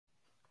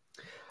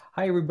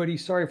Hi, everybody.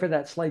 Sorry for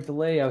that slight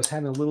delay. I was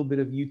having a little bit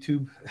of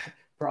YouTube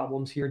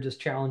problems here, just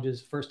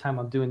challenges. First time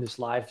I'm doing this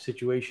live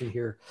situation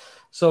here.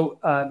 So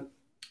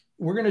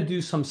we're going to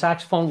do some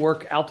saxophone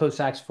work, alto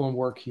saxophone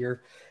work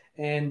here.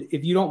 And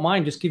if you don't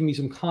mind, just giving me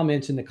some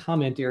comments in the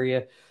comment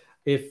area.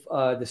 If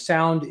the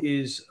sound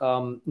is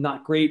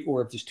not great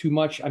or if there's too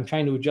much, I'm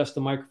trying to adjust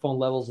the microphone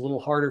levels a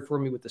little harder for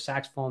me with the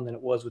saxophone than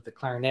it was with the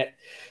clarinet.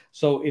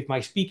 So if my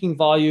speaking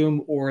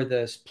volume or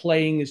the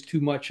playing is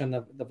too much on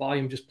the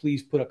volume, just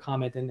please put a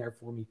comment in there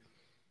for me.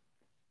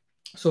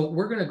 So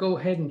we're going to go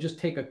ahead and just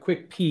take a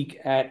quick peek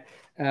at,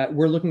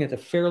 we're looking at the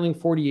Fairling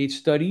 48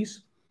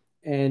 studies.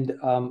 And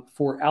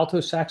for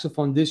alto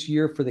saxophone this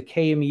year for the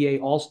KMEA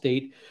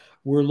All-State,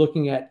 we're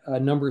looking at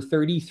number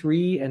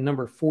 33 and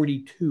number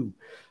 42.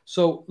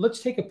 So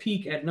let's take a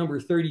peek at number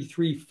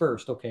 33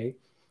 first, okay?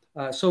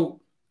 So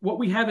what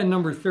we have in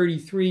number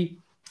 33,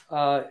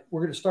 we're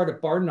going to start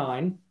at bar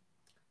 9.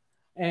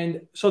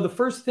 And so the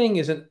first thing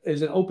is an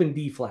open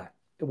D flat,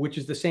 which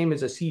is the same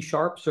as a C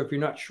sharp. So if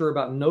you're not sure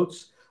about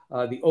notes,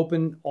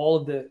 all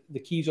of the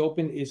keys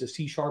open is a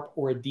C sharp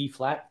or a D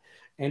flat,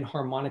 and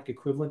harmonic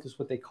equivalent is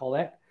what they call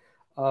that.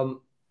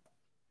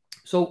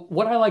 So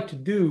what I like to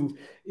do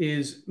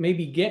is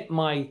maybe get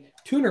my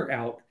tuner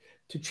out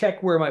to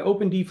check where my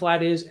open D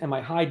flat is and my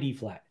high D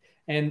flat.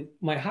 And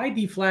my high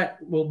D flat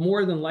will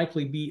more than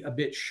likely be a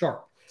bit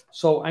sharp.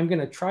 So I'm going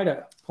to try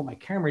to put my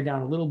camera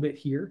down a little bit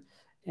here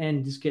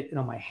and just get it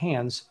on my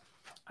hands.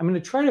 I'm going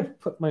to try to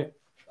put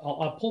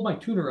I'll pull my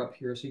tuner up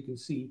here so you can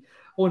see.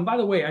 Oh, and by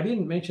the way, I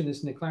didn't mention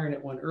this in the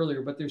clarinet one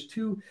earlier, but there's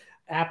two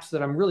apps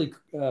that I'm really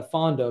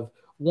fond of.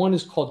 One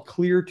is called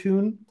Clear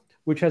Tune,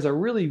 which has a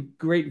really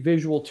great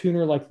visual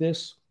tuner like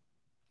this.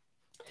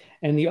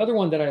 And the other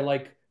one that I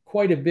like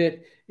quite a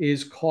bit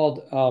is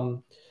called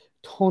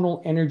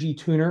Tonal Energy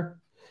Tuner.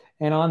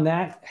 And on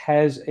that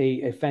has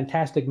a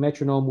fantastic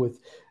metronome with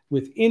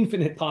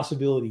infinite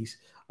possibilities.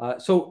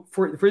 So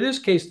for this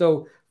case,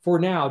 though, for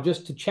now,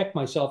 just to check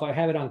myself, I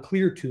have it on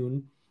Clear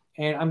Tune.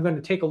 And I'm going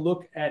to take a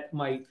look at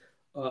my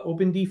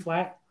open D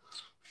flat.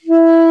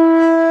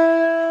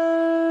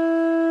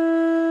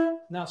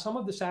 Now, some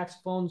of the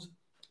saxophones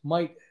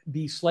might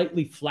be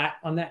slightly flat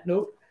on that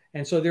note.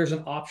 And so there's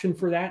an option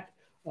for that.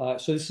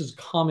 So this is a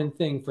common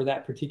thing for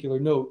that particular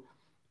note.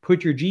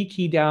 Put your G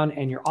key down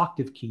and your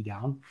octave key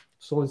down.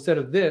 So instead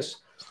of this,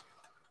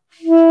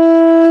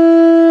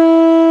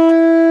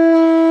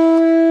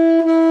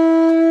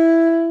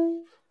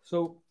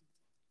 so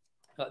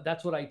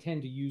that's what I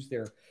tend to use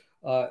there.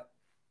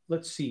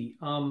 Let's see.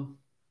 Oh,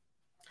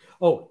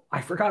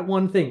 I forgot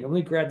one thing. Let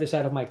me grab this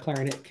out of my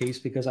clarinet case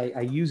because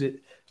I use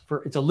it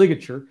for, it's a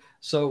ligature.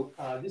 So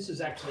this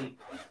is actually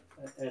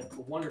a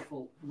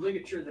wonderful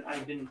ligature that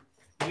I've been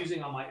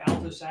using on my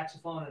alto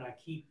saxophone, and I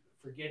keep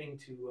forgetting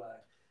to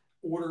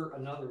order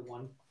another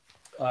one.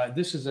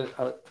 This is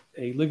a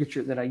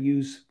ligature that I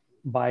use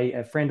by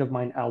a friend of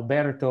mine,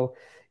 Alberto,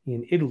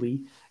 in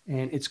Italy,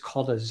 and it's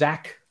called a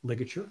Zach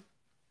ligature.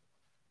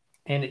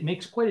 And it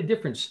makes quite a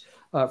difference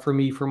for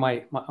me for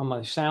my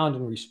sound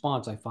and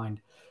response, I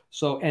find.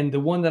 So, and the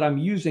one that I'm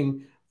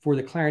using for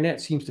the clarinet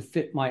seems to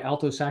fit my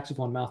alto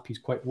saxophone mouthpiece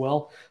quite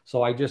well.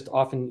 So I just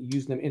often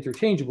use them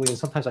interchangeably, and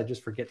sometimes I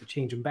just forget to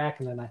change them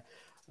back. And then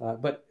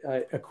but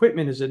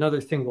equipment is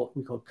another thing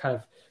we could kind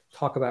of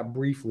talk about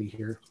briefly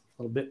here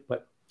a little bit.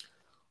 But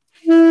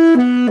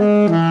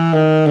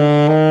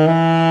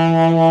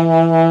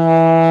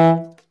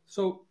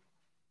so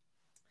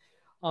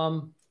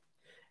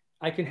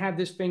I can have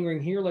this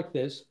fingering here like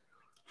this.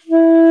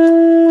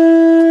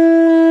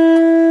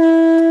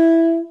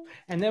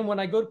 And then when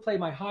I go to play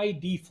my high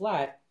D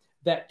flat,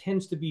 that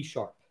tends to be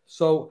sharp.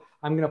 So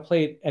I'm going to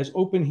play it as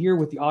open here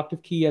with the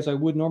octave key as I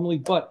would normally,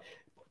 but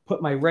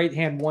put my right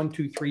hand 1,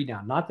 2, 3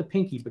 down. Not the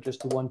pinky, but just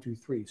the 1, 2,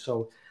 3.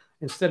 So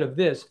instead of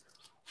this,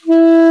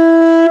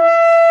 and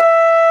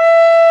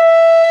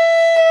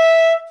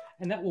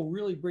that will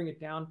really bring it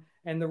down.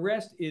 And the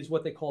rest is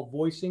what they call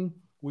voicing,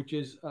 which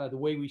is the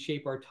way we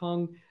shape our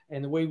tongue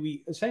and the way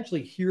we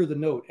essentially hear the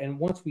note. And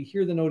once we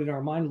hear the note in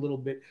our mind a little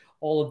bit,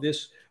 all of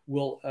this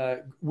will,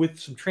 with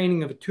some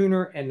training of a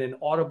tuner and an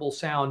audible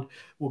sound,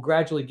 will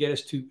gradually get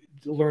us to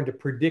learn to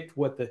predict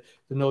what the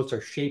notes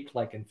are shaped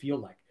like and feel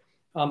like.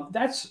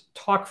 That's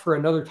talk for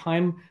another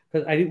time,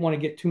 because I didn't want to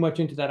get too much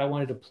into that. I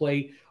wanted to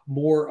play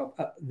more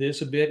of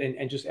this a bit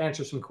and just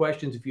answer some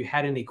questions if you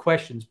had any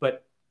questions.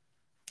 But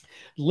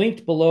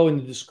linked below in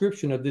the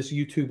description of this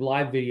YouTube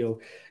live video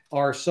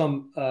are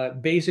some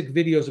basic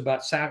videos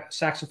about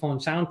saxophone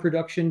sound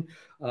production.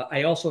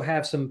 I also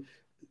have some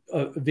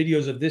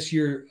videos of this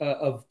year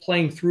of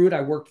playing through it.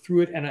 I worked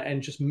through it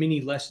and just mini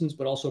lessons,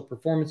 but also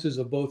performances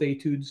of both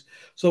etudes.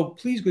 So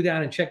please go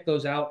down and check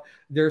those out.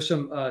 There's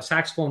some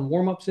saxophone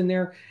warm-ups in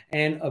there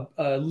and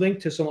a link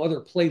to some other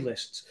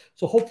playlists.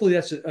 So hopefully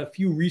that's a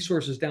few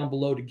resources down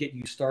below to get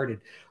you started.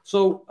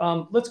 So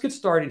let's get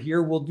started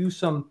here. We'll do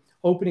some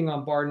opening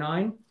on bar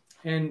 9.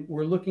 And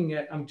we're looking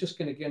at, I'm just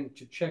going to, again,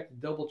 to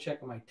double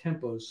check my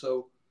tempos.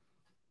 So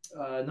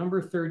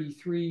number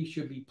 33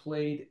 should be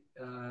played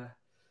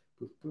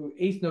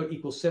eighth note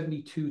equals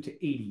 72 to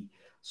 80.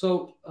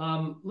 So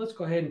let's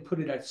go ahead and put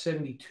it at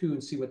 72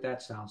 and see what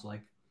that sounds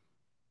like.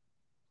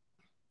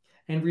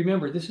 And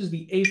remember, this is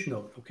the eighth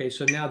note. Okay,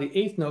 so now the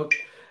eighth note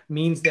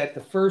means that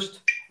the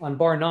first on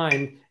bar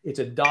 9, it's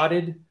a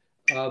dotted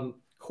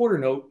quarter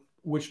note,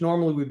 which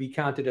normally would be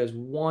counted as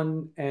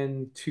 1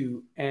 and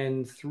 2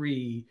 and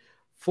 3,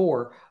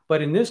 4.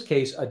 But in this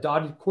case, a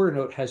dotted quarter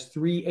note has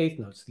 3 eighth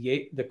notes.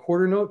 The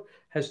quarter note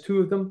has 2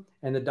 of them,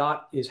 and the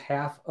dot is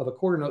half of a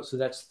quarter note, so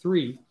that's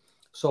 3.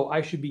 So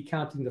I should be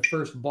counting the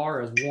first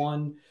bar as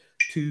 1,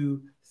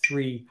 2,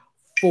 3,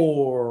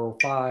 4,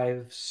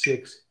 5,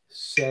 6,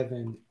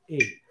 7,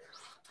 8.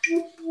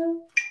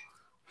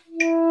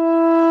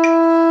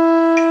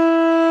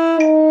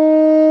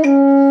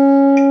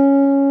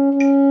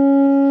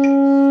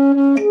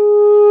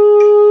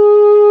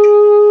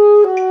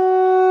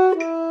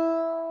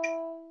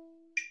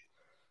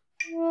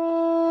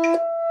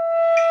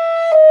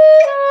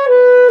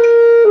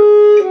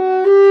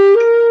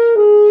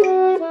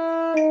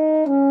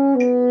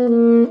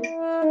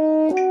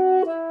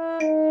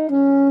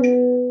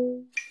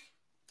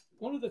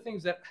 One of the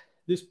things that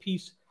this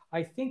piece,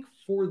 I think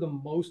for the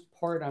most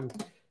part, I'm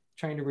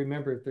trying to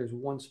remember if there's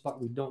one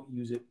spot we don't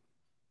use it.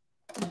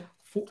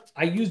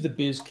 I use the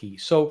biz key.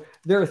 So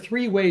there are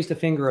 3 ways to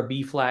finger a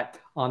B flat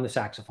on the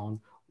saxophone.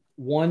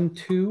 1,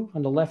 2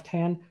 on the left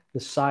hand, the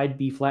side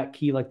B flat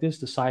key like this,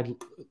 the side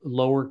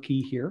lower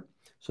key here.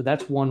 So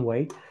that's one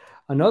way.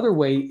 Another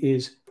way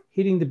is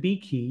hitting the B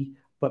key,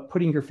 but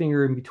putting your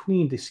finger in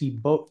between to see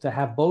both, to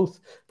have both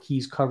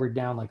keys covered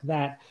down like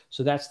that.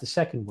 So that's the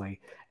second way.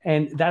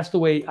 And that's the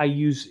way I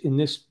use in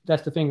this,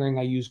 that's the fingering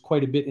I use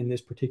quite a bit in this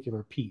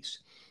particular piece.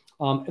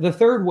 The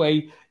third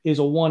way is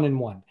a 1 and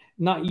 1.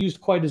 Not used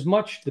quite as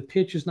much. The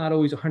pitch is not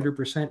always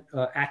 100%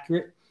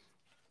 accurate.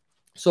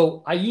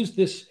 So I use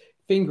this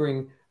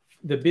fingering,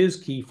 the biz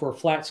key, for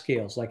flat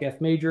scales like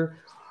F major.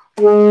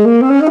 And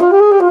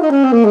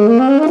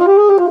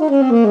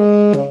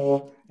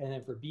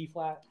then for B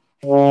flat.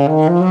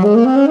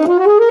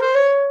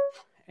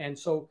 And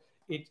so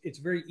it's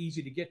very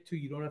easy to get to.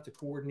 You don't have to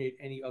coordinate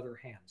any other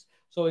hands.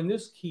 So in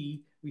this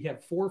key, we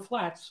have 4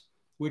 flats,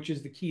 which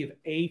is the key of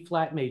A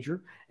flat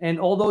major. And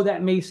although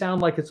that may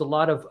sound like it's a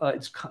lot of,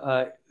 it's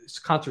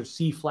concert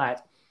C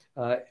flat,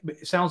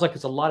 it sounds like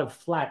it's a lot of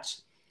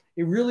flats.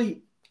 It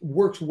really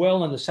works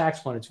well on the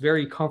saxophone. It's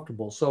very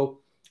comfortable. So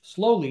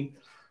slowly.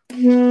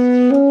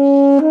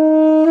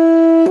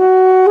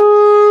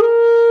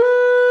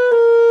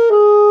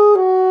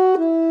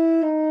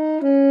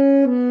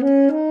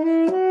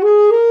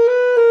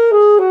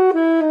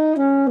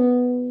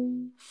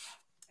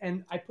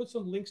 And I put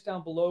some links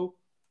down below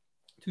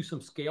to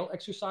some scale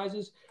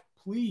exercises.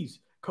 Please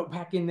go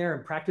back in there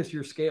and practice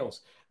your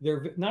scales.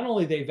 They're not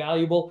only are they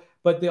valuable,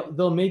 but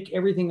they'll make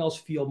everything else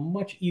feel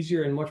much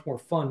easier and much more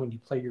fun when you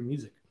play your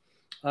music.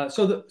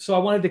 So I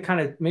wanted to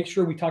kind of make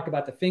sure we talk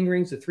about the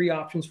fingerings, the 3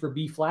 options for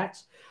B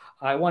flats.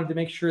 I wanted to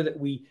make sure that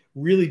we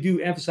really do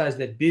emphasize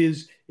that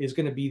biz is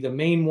going to be the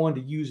main one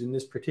to use in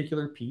this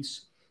particular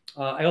piece.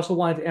 I also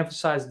wanted to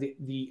emphasize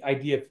the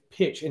idea of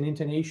pitch and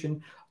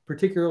intonation,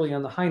 particularly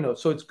on the high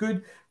notes. So it's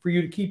good for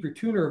you to keep your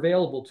tuner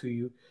available to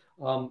you.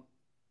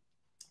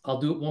 I'll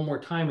do it one more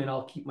time, and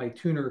I'll keep my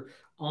tuner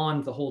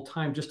on the whole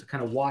time just to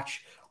kind of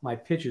watch my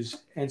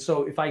pitches. And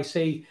so if I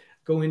say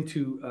go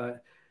into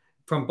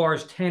from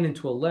bars 10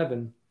 into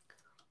 11,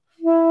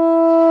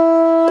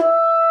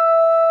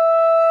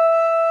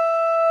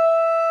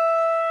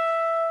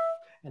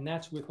 and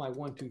that's with my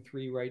 1, 2,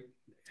 3 right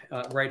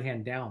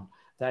hand down.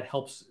 That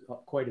helps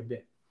quite a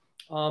bit.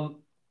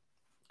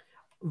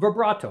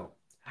 Vibrato.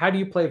 How do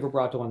you play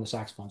vibrato on the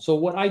saxophone? So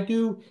what I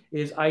do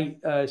is I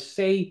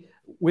say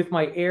with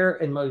my air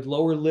and my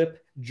lower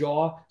lip,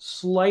 jaw,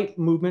 slight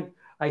movement.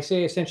 I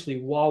say essentially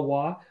wah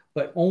wah,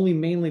 but only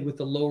mainly with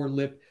the lower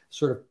lip,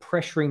 sort of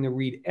pressuring the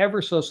reed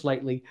ever so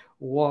slightly.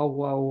 Wah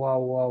wah wah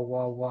wah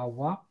wah wah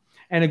wah.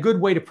 And a good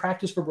way to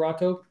practice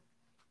vibrato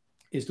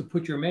is to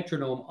put your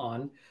metronome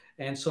on.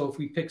 And so if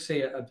we pick,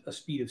 say, a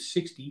speed of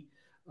 60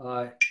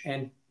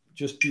 and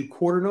just do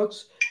quarter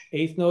notes,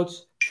 eighth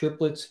notes,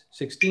 triplets,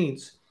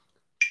 sixteenths.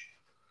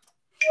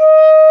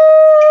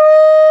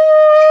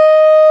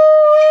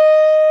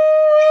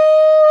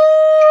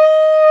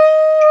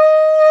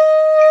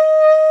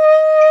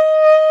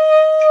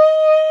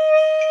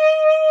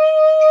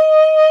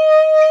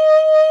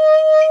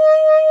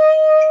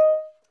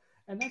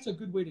 And that's a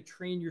good way to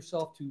train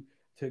yourself to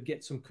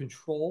get some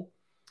control.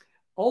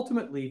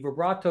 Ultimately,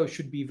 vibrato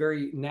should be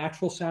very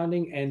natural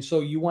sounding. And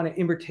so you want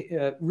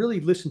to really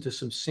listen to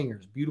some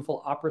singers,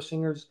 beautiful opera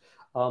singers.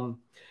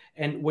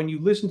 And when you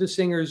listen to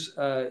singers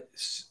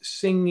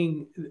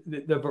singing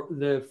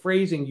the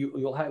phrasing,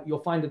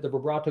 you'll find that the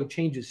vibrato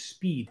changes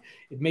speed.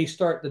 It may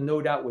start the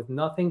note out with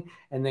nothing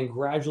and then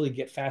gradually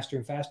get faster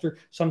and faster.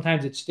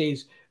 Sometimes it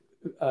stays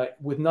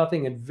with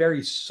nothing and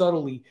very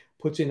subtly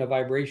puts in a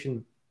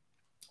vibration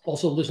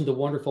Also listen to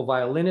wonderful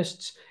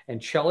violinists and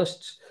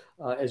cellists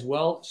as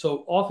well.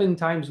 So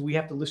oftentimes we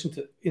have to listen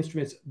to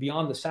instruments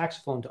beyond the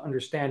saxophone to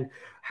understand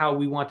how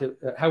we want to,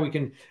 how we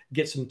can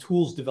get some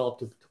tools developed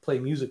to play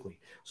musically.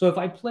 So if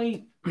I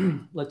play,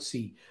 let's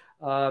see,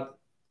 from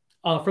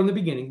the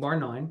beginning, bar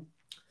 9,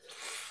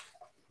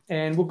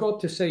 and we'll go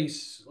up to say,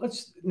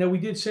 now we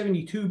did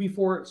 72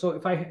 before. So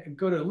if I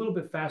go to a little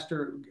bit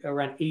faster,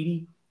 around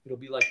 80, it'll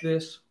be like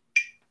this.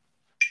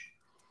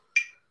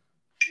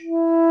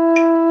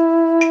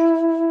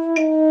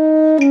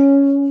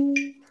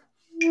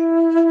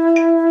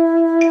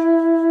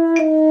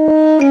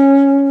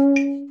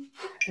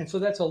 And so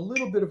that's a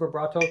little bit of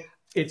vibrato.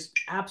 It's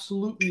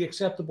absolutely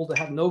acceptable to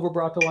have no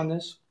vibrato on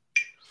this.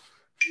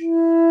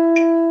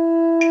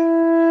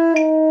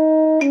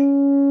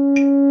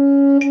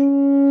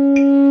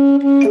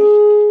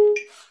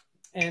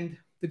 And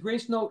the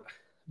grace note,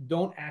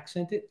 don't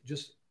accent it.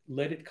 Just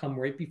let it come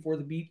right before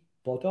the beat.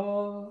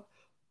 Ba-da,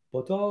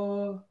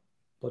 ba-da,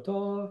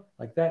 ba-da,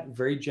 like that,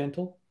 very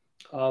gentle.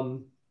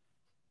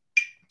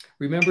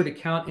 Remember to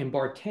count in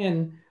bar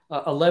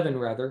 11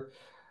 rather,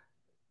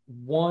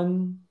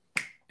 1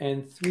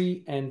 and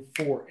 3 and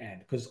 4 and,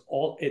 because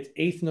all its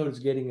eighth note is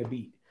getting a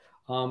beat.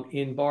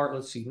 In bar,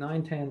 let's see,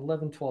 9, 10,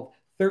 11, 12,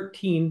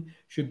 13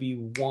 should be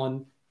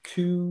 1,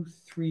 2,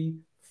 3,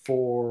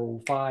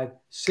 4, 5,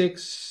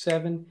 6,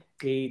 7,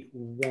 8,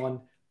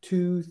 1,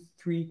 2,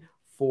 3,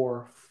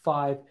 4,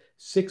 5,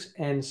 6,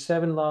 and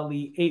 7 la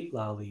li, 8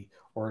 la li,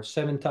 or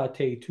 7 ta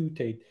te, 2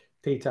 te,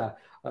 te ta.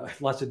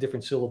 Lots of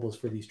different syllables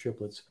for these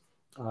triplets.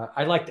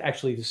 I like to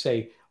actually to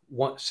say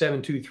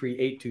 7, 2, 3,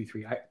 8, 2,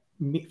 3.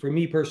 For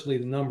me personally,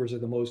 the numbers are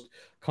the most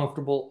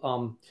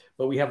comfortable,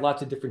 but we have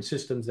lots of different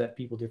systems that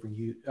people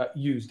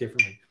use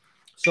differently.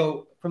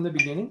 So from the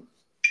beginning.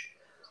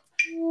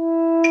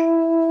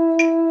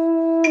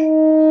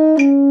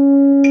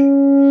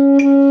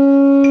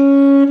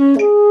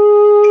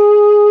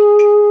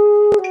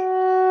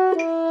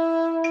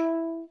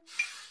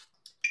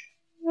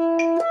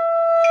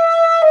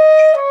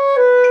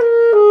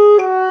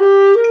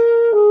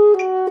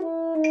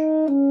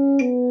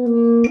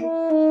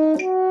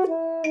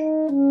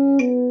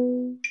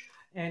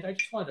 And I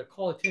just wanted to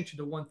call attention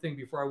to one thing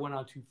before I went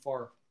on too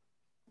far.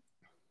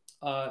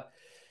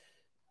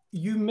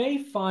 You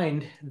may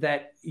find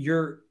that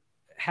you're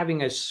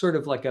having a sort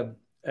of like a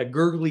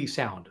gurgly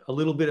sound, a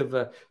little bit of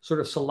a sort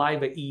of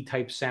saliva-y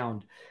type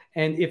sound.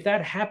 And if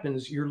that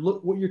happens,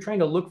 what you're trying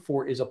to look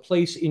for is a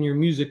place in your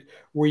music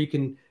where you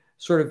can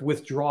sort of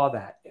withdraw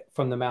that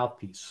from the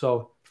mouthpiece.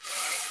 So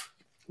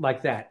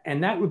like that.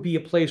 And that would be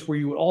a place where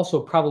you would also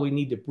probably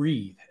need to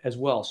breathe as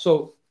well.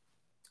 So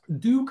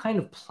do kind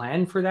of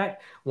plan for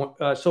that.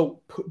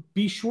 So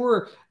be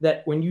sure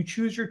that when you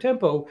choose your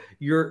tempo,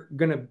 you're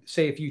going to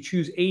say, if you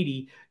choose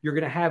 80, you're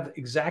going to have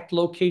exact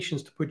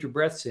locations to put your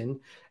breaths in.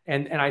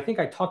 And I think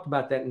I talked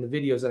about that in the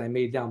videos that I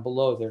made down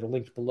below. They're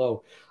linked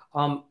below.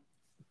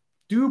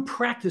 Do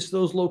practice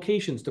those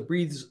locations to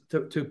breathe,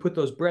 to put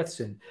those breaths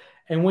in.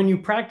 And when you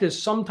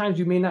practice, sometimes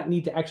you may not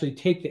need to actually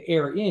take the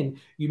air in.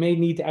 You may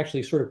need to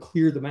actually sort of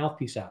clear the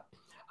mouthpiece out.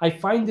 I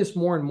find this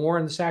more and more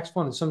in the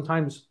saxophone, and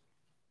sometimes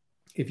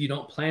if you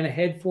don't plan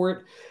ahead for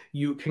it,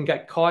 you can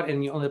get caught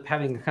and you end up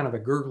having kind of a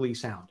gurgly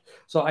sound.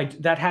 So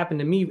that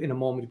happened to me in a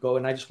moment ago,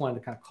 and I just wanted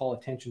to kind of call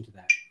attention to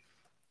that.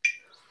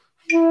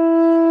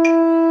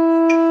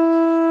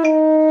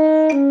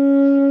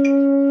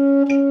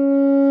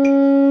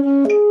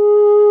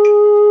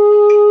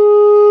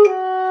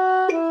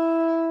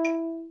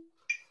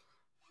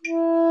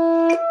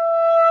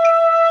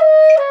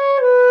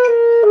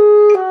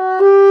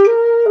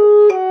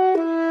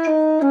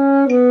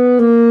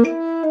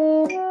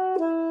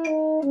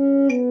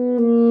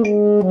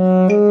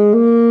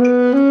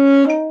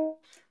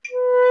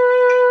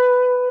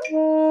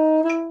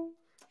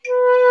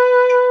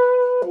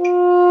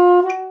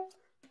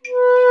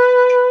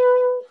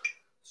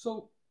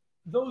 So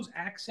those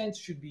accents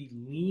should be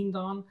leaned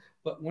on,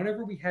 but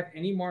whenever we have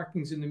any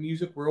markings in the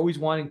music, we're always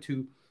wanting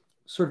to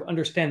sort of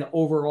understand the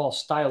overall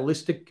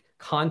stylistic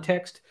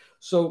context.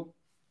 So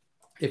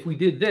if we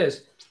did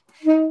this,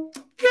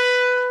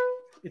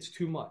 it's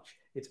too much.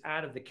 It's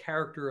out of the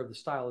character of the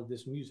style of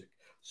this music.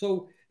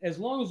 So as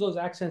long as those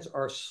accents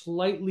are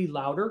slightly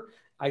louder,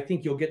 I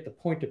think you'll get the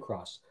point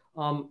across.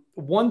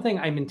 One thing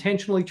I'm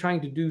intentionally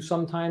trying to do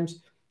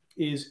sometimes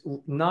is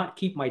not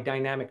keep my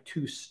dynamic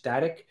too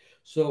static.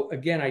 So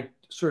again, I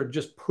sort of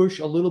just push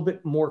a little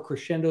bit more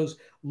crescendos,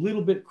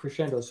 little bit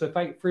crescendo. So if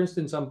I, for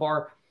instance, on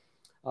bar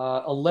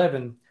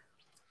 11,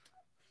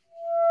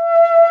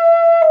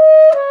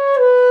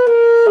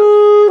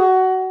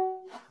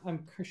 I'm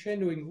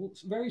crescendoing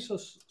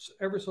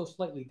ever so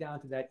slightly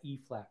down to that E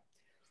flat.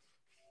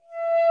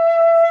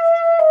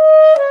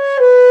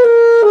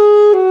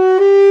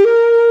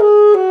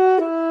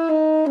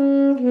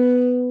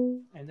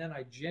 And then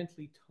I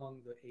gently tongue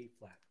the A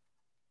flat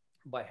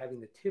by having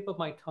the tip of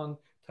my tongue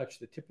touch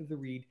the tip of the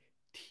reed,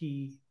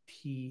 T,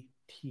 T,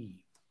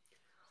 T.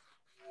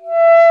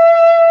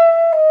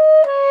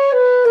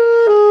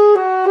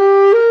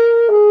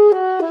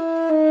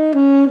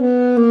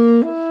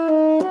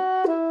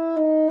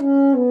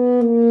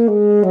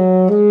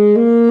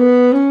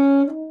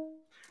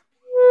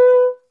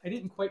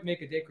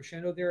 make a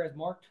decrescendo there as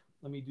marked.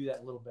 Let me do that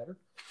a little better.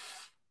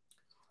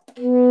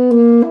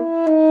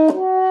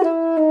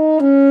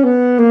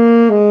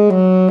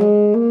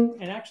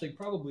 And actually,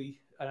 probably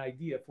an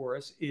idea for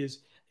us is,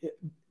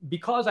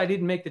 because I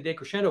didn't make the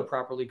decrescendo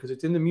properly, because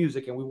it's in the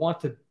music and we want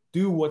to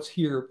do what's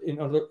here.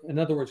 In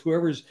other words,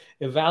 whoever's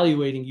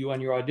evaluating you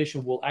on your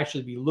audition will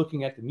actually be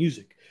looking at the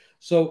music.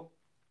 So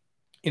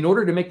in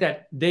order to make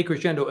that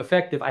decrescendo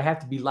effective, I have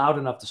to be loud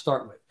enough to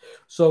start with.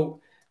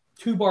 So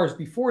 2 bars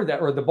before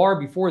that, or the bar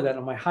before that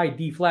on my high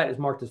D flat, is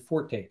marked as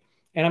forte.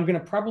 And I'm going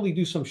to probably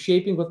do some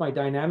shaping with my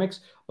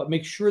dynamics, but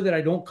make sure that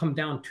I don't come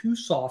down too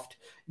soft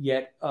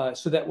yet,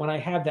 so that when I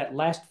have that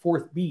last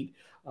 4th beat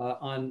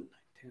on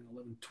 10,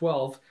 11,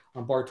 12,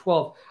 on bar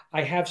 12,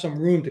 I have some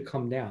room to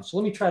come down. So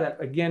let me try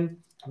that again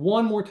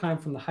one more time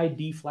from the high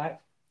D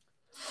flat.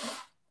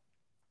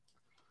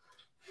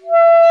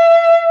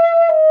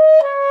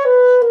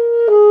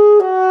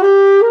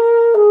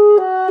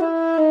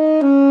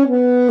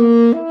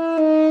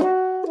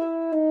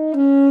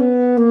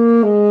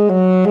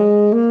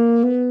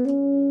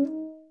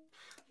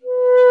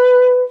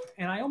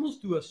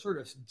 Do a sort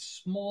of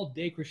small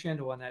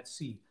decrescendo on that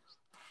C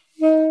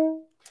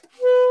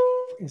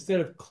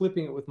instead of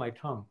clipping it with my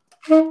tongue.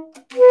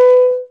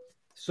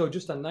 So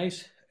just a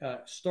nice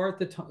start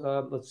the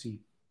tongue. Let's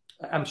see,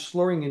 I'm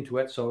slurring into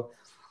it. So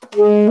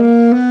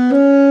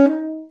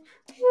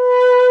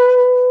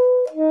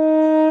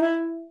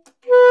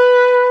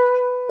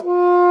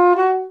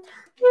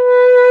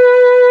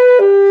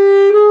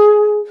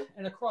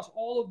and across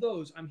all of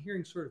those, I'm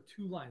hearing sort of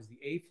 2 lines. The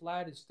A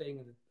flat is staying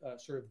in the,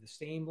 sort of the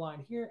same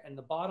line here, and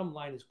the bottom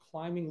line is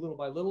climbing little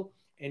by little.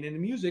 And in the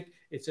music,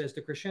 it says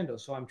the crescendo.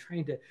 So I'm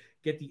trying to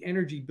get the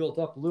energy built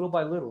up little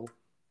by little.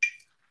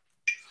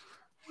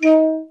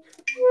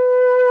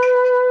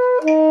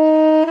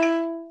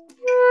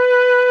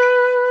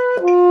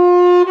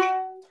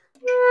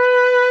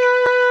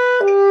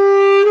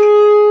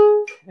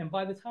 And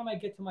by the time I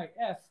get to my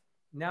F,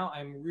 now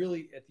I'm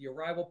really at the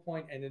arrival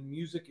point, and in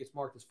music, it's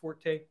marked as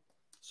forte.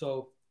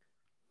 So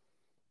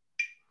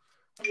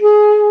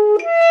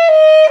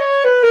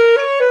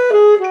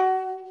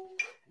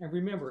and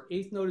remember,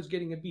 8th note is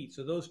getting a beat.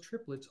 So those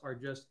triplets are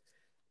just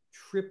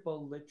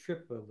triplet,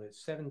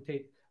 7,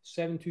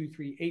 7, 2,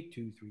 3, 8,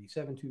 2, 3,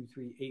 7, 2,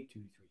 3, 8, 2,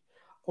 3.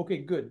 Okay,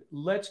 good.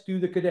 Let's do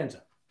the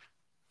cadenza.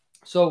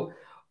 So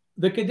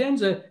the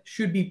cadenza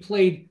should be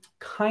played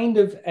kind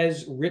of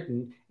as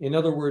written. In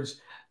other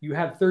words, you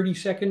have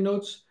 30-second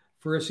notes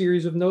for a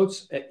series of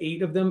notes,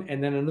 8 of them,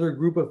 and then another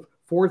group of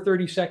 4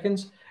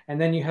 30-seconds, and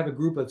then you have a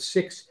group of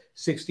 6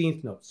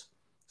 16th notes.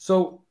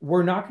 So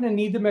we're not going to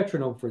need the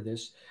metronome for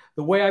this.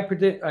 The way I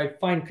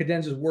find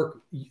cadenzas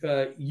work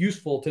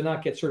useful to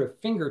not get sort of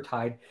finger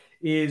tied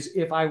is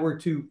if I were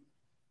to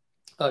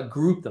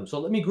group them. So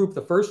let me group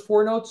the first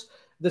 4 notes,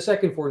 the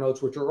second 4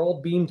 notes, which are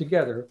all beamed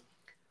together.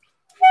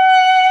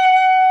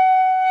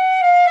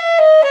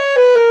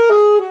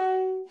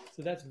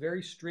 So that's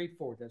very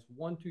straightforward. That's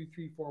 1, 2,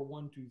 3, 4,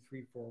 1, 2,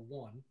 3, 4,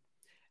 1.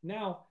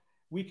 Now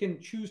we can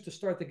choose to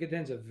start the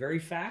cadenza very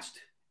fast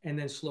and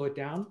then slow it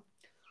down.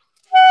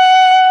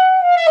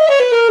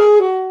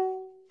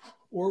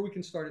 Or we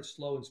can start it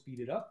slow and speed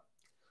it up.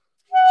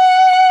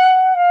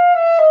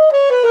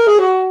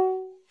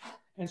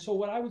 And so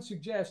what I would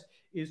suggest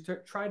is to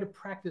try to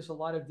practice a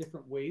lot of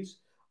different ways.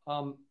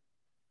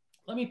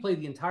 Let me play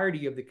the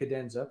entirety of the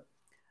cadenza.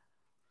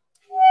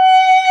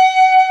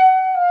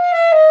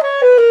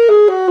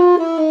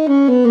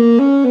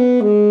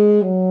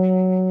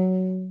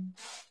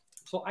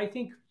 So I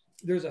think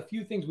there's a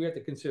few things we have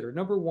to consider.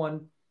 Number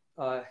one,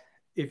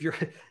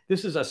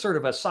 this is a sort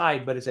of a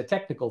side, but it's a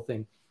technical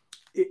thing.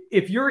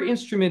 If your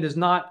instrument is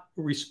not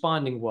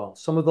responding well,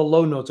 some of the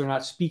low notes are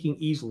not speaking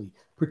easily,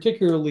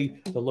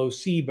 particularly the low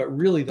C, but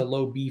really the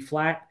low B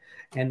flat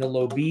and the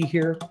low B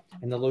here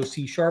and the low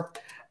C sharp,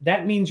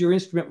 that means your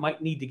instrument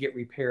might need to get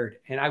repaired.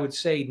 And I would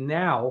say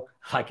now,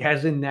 like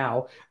as in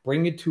now,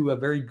 bring it to a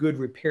very good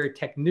repair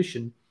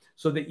technician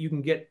so that you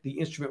can get the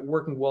instrument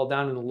working well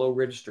down in the low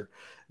register.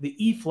 The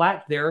E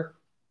flat there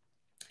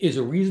is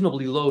a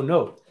reasonably low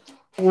note.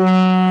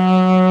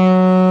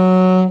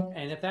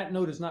 And if that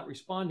note is not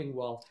responding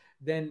well,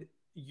 then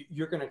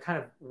you're going to kind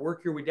of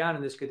work your way down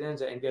in this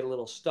cadenza and get a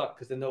little stuck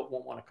because the note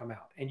won't want to come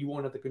out. And you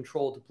won't have the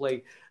control to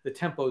play the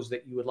tempos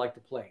that you would like to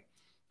play.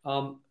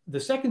 The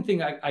second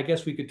thing I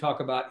guess we could talk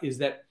about is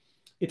that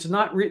it's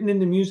not written in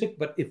the music,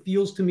 but it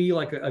feels to me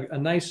like a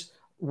nice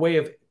way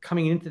of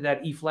coming into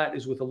that E flat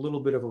is with a little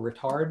bit of a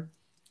retard.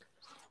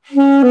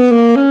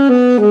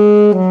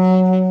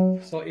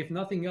 So if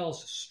nothing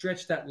else,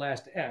 stretch that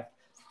last F.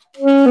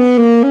 Kind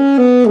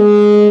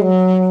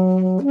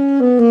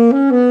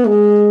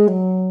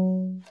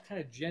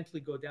of gently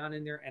go down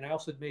in there, and I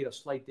also made a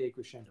slight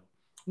decrescendo.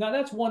 Now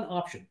that's one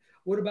option.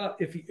 What about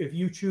if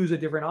you choose a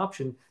different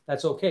option?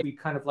 That's okay. We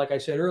kind of, like I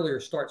said earlier,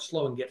 start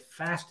slow and get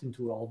fast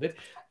into all of it.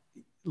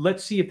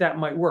 Let's see if that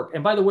might work.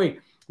 And by the way,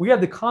 we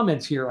have the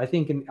comments here, I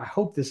think, and I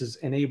hope this is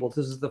enabled.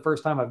 This is the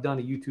first time I've done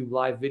a YouTube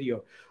live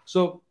video.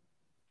 So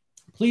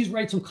Please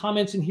write some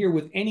comments in here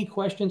with any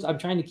questions. I'm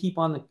trying to keep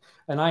on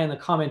an eye on the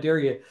comment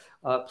area.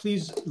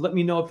 Please let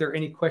me know if there are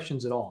any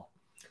questions at all.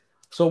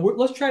 So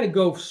let's try to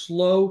go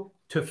slow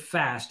to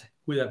fast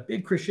with a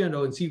big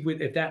crescendo and see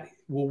if that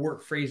will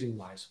work phrasing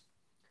wise.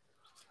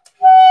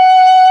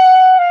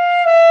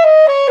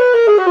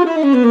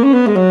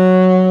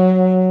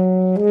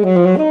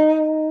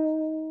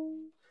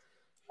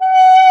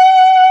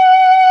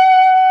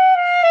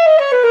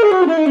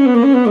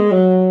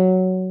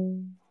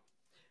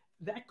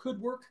 That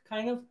could work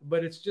kind of,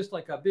 but it's just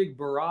like a big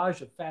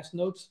barrage of fast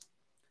notes.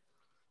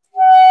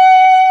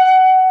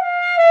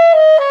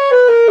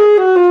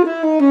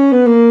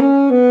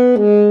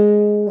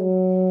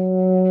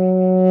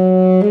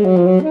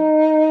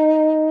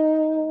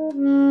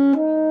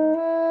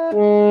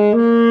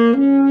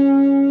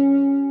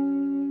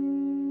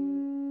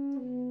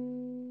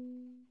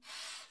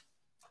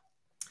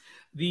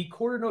 The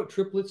quarter note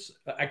triplets,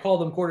 I call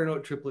them quarter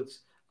note triplets.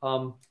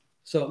 So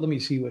let me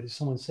see what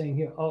someone's saying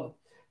here. Oh,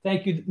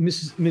 thank you,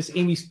 Miss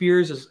Amy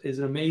Spears is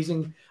an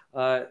amazing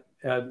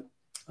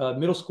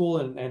middle school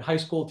and high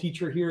school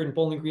teacher here in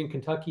Bowling Green,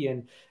 Kentucky,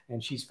 and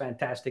she's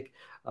fantastic.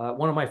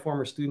 One of my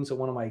former students and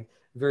one of my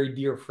very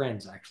dear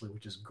friends, actually,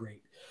 which is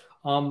great.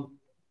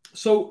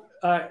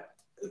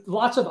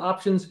 Lots of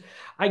options.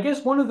 I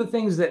guess one of the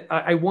things that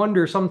I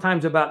wonder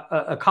sometimes about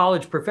a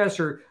college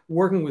professor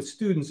working with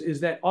students is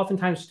that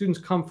oftentimes students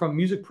come from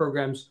music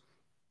programs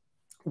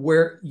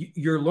where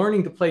you're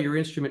learning to play your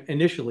instrument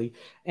initially.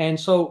 And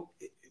so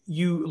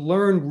you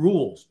learn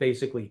rules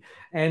basically.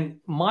 And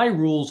my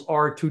rules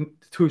are to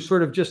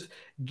sort of just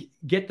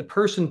get the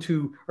person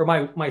to, or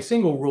my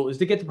single rule is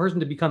to get the person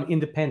to become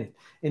independent,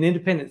 an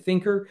independent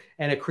thinker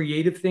and a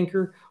creative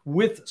thinker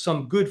with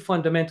some good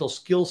fundamental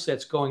skill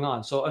sets going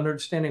on. So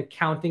understanding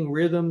counting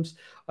rhythms,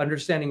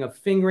 understanding of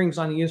fingerings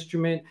on the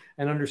instrument,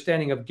 and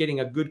understanding of getting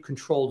a good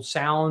controlled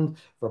sound,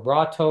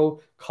 vibrato,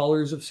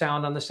 colors of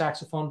sound on the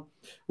saxophone.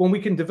 When we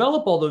can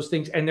develop all those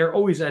things, and they're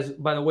always, as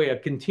by the way, a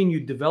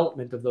continued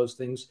development of those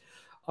things,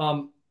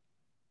 I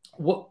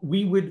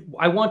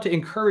want to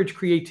encourage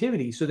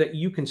creativity so that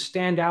you can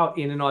stand out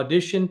in an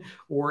audition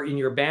or in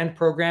your band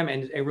program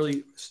and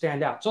really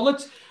stand out. So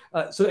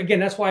so again,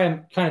 that's why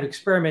I'm kind of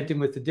experimenting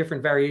with the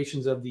different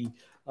variations of the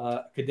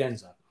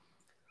cadenza.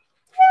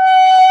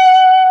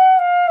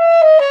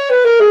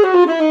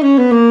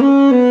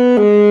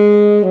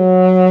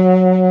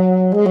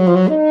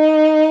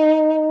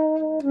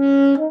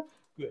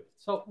 Good.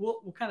 So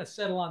we'll kind of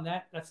settle on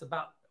that. That's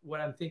about what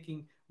I'm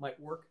thinking might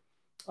work.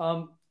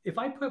 If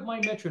I put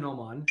my metronome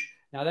on,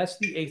 now that's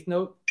the 8th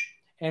note,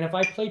 and if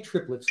I play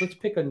triplets, let's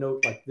pick a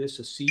note like this,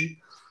 a C.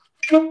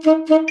 And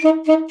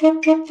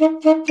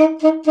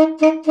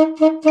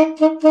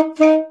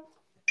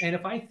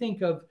if I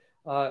think of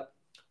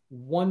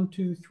 1,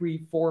 2, 3,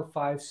 4,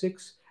 5,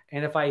 6,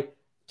 and if I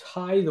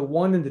tie the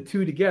 1 and the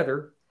 2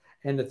 together,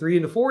 and the 3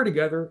 and the 4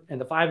 together,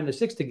 and the 5 and the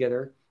 6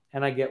 together,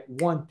 and I get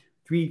 1, 2,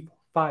 3,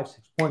 4, 5,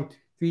 6, 1, 2,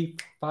 3,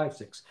 4, 5,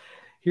 6.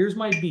 Here's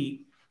my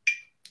beat.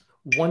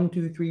 1,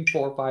 2, 3,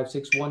 4, 5,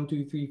 6, 1,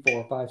 2, 3,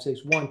 4, 5,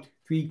 6, 1, 2,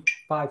 3,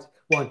 5,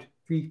 1, 2,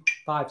 3,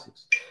 5,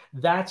 6.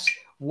 That's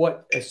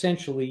what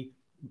essentially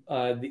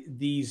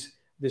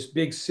this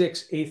big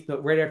 6, 8th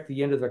note right after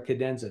the end of the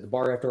cadenza, the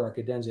bar after our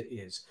cadenza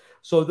is.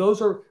 So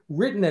those are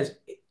written as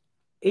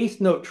 8th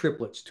note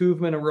triplets, 2 of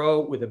them in a row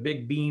with a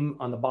big beam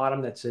on the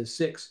bottom that says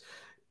 6.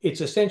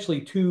 It's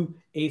essentially 2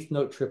 8th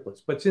note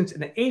triplets. But since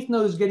an 8th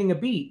note is getting a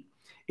beat,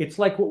 it's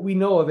like what we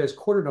know of as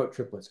quarter note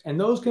triplets. And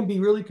those can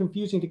be really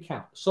confusing to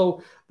count.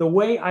 So the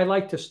way I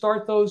like to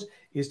start those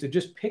is to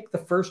just pick the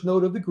first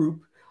note of the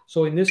group.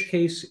 So in this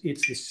case,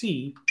 it's the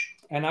C.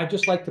 And I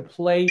just like to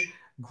play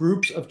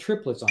groups of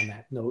triplets on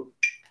that note.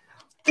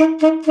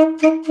 And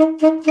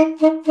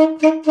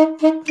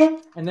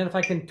then if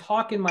I can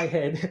talk in my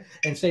head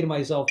and say to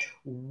myself,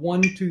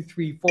 1, 2,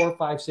 3, 4,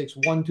 5, 6,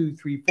 1, 2,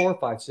 3, 4,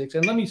 5, 6.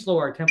 And let me slow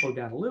our tempo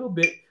down a little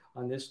bit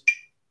on this.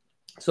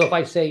 So if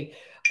I say,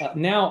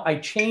 now I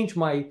change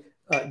my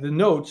the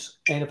notes,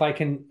 and if I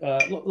can,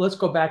 let's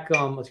go back.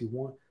 Let's see, 1, 2, 3,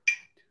 4, 5,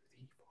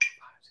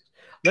 6.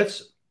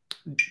 Let's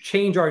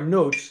change our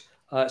notes.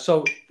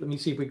 So let me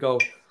see if we go.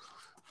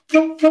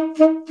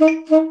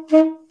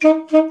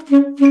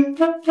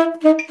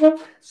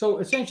 So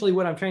essentially,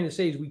 what I'm trying to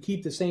say is we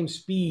keep the same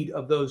speed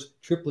of those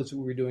triplets that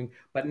we were doing,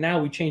 but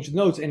now we change the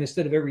notes, and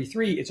instead of every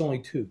 3, it's only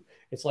 2.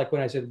 It's like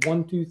when I said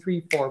 1, 2,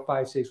 3, 4,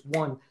 5, 6,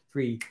 1,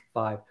 3,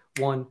 5.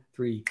 1,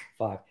 3,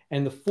 5.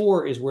 And the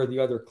 4 is where the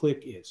other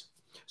click is.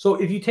 So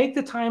if you take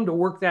the time to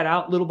work that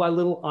out little by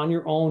little on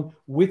your own,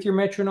 with your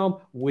metronome,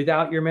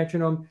 without your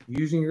metronome,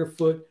 using your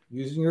foot,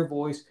 using your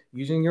voice,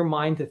 using your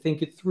mind to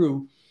think it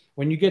through,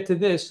 when you get to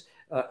this,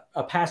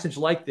 a passage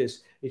like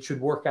this, it should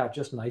work out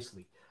just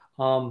nicely.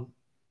 Okay,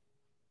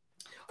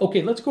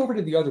 let's go over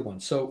to the other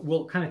one. So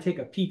we'll kind of take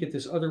a peek at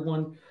this other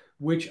one,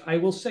 which I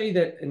will say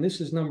that, and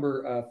this is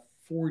number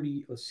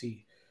 40, let's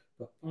see.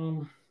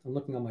 I'm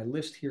looking on my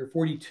list here,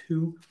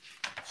 42.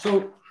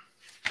 So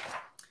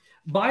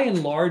by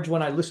and large,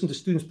 when I listen to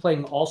students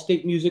playing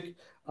all-state music,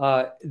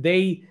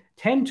 they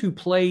tend to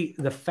play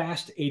the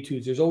fast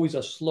etudes. There's always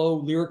a slow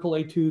lyrical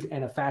etude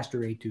and a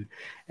faster etude.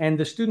 And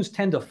the students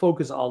tend to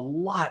focus a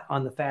lot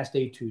on the fast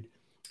etude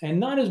and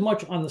not as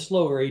much on the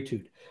slower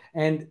etude.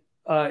 And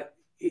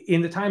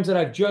in the times that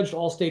I've judged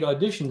all-state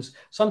auditions,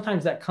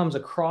 sometimes that comes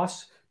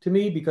across to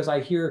me because I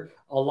hear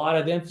a lot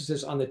of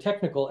emphasis on the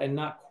technical and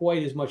not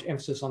quite as much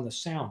emphasis on the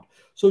sound.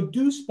 So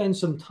do spend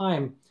some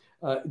time.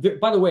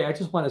 By the way, I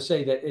just want to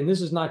say that, and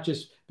this is not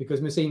just because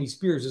Miss Amy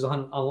Spears is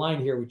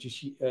online here, which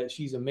is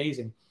she's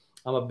amazing.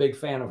 I'm a big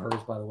fan of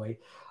hers, by the way.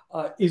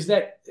 Is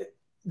that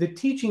the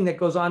teaching that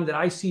goes on that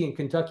I see in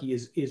Kentucky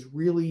is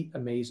really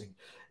amazing.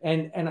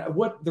 And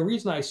what the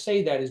reason I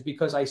say that is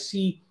because I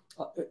see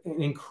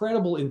an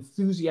incredible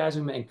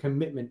enthusiasm and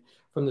commitment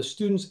from the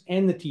students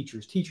and the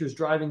teachers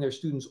driving their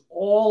students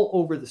all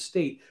over the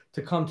state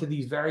to come to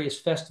these various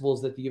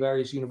festivals that the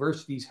various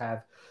universities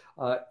have.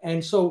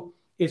 And so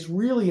it's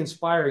really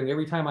inspiring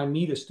every time I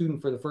meet a student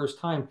for the first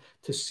time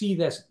to see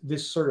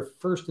this sort of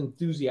first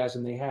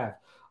enthusiasm they have.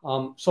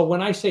 So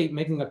when I say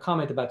making a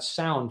comment about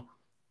sound,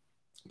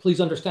 please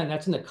understand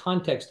that's in the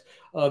context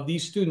of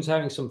these students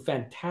having some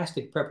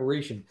fantastic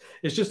preparation.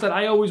 It's just that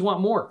I always want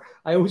more.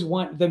 I always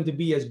want them to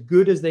be as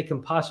good as they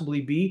can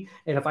possibly be.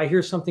 And if I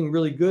hear something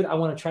really good, I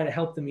want to try to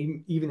help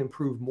them even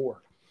improve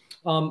more.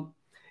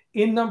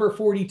 In number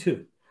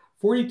 42,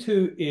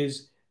 42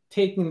 is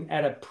taken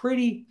at a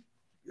pretty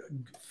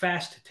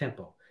fast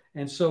tempo.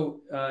 And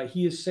so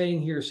he is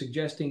saying here,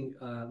 suggesting,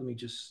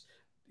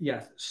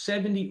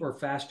 70 or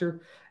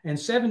faster. And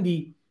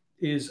 70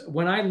 is,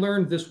 when I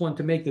learned this one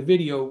to make the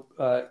video,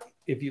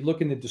 if you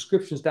look in the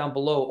descriptions down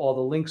below, all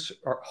the links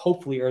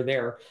hopefully are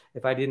there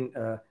if I didn't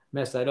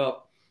mess that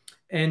up.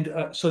 And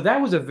so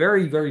that was a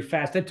very, very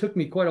fast. That took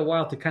me quite a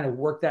while to kind of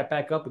work that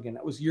back up again.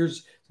 That was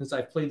years since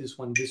I played this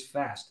one this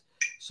fast.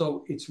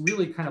 So it's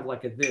really kind of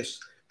like this.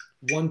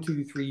 1,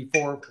 2, 3,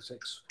 4,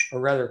 6, or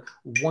rather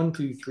 1,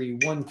 2, 3,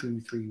 1,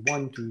 2, 3,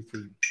 1, 2,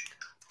 3.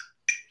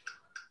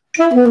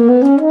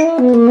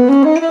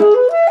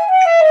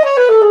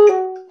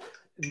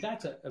 And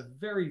that's a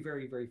very,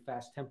 very, very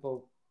fast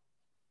tempo.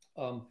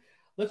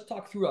 Let's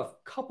talk through a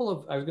couple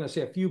of, I was going to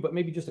say a few, but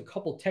maybe just a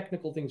couple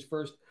technical things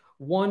first.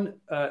 One,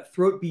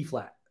 throat B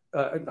flat.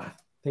 I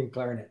think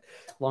clarinet,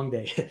 long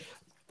day.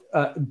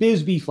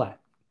 Biz B flat.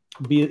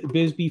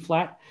 Biz B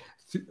flat.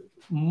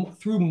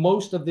 Through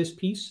most of this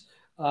piece,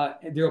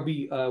 there'll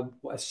be a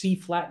C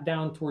flat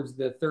down towards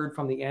the third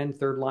from the end,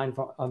 third line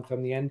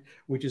from the end,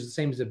 which is the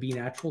same as a B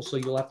natural. So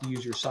you'll have to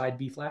use your side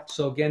B flat.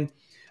 So again,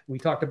 we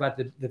talked about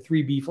the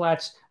 3 B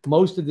flats.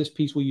 Most of this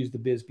piece will use the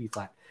Biz B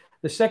flat.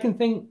 The second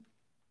thing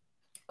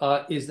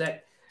is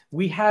that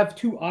we have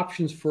 2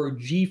 options for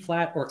G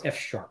flat or F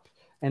sharp.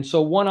 And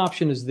so one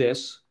option is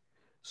this,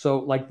 so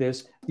like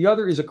this. The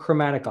other is a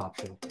chromatic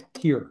option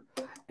here.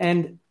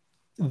 And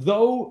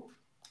though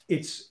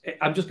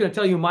I'm just going to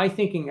tell you my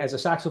thinking as a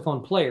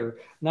saxophone player,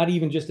 not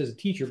even just as a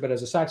teacher, but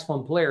as a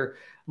saxophone player,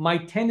 my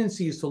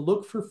tendency is to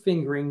look for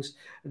fingerings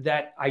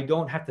that I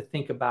don't have to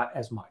think about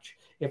as much.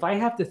 If I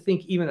have to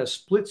think even a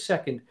split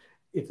second,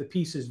 if the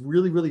piece is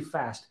really, really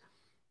fast,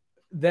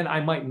 then I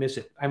might miss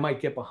it. I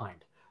might get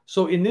behind.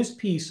 So in this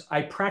piece,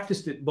 I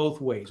practiced it both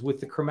ways with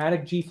the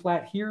chromatic G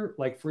flat here,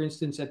 like for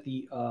instance at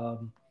the,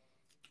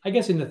 I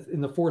guess in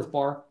the 4th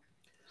bar.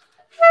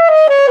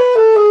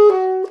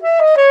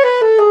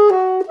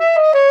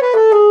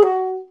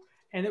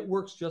 And it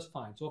works just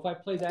fine. So if I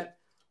play that,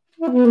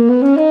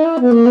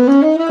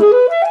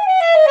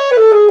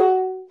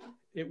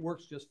 it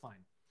works just fine.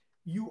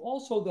 You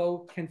also,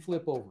 though, can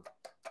flip over.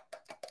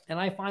 And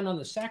I find on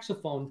the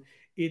saxophone,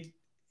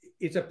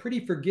 it's a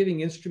pretty forgiving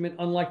instrument,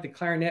 unlike the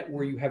clarinet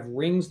where you have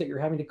rings that you're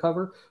having to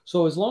cover.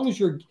 So as long as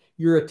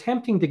you're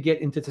attempting to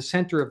get into the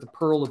center of the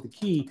pearl of the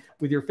key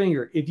with your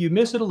finger, if you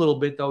miss it a little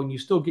bit, though, and you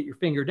still get your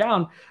finger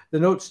down, the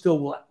note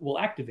still will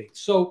activate.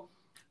 So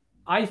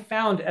I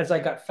found as I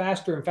got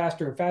faster and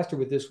faster and faster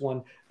with this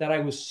one that I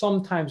was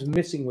sometimes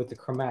missing with the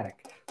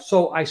chromatic.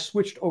 So I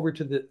switched over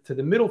to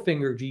the middle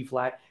finger G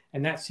flat,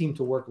 and that seemed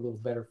to work a little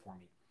better for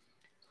me.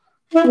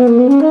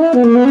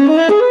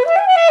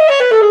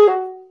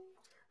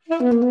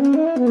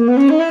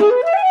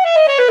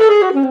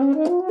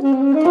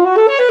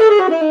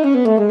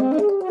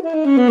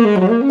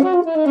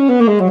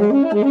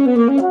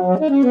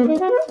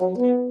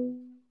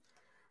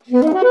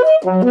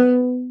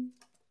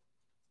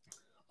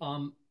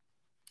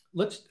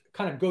 Let's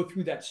kind of go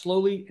through that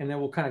slowly, and then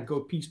we'll kind of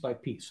go piece by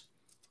piece.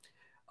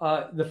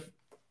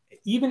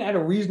 Even at a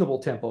reasonable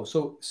tempo,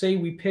 so say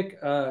we pick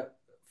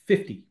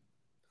 50,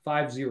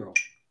 5-0.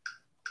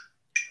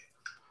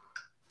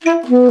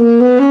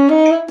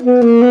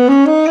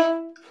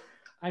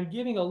 I'm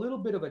giving a little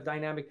bit of a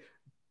dynamic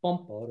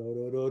bump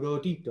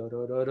for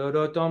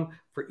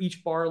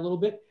each bar a little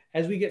bit.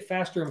 As we get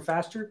faster and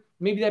faster,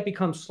 maybe that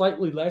becomes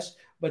slightly less,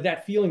 but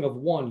that feeling of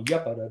one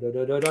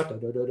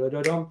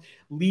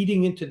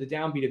leading into the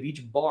downbeat of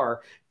each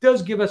bar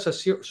does give us a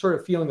sort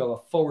of feeling of a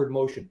forward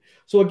motion.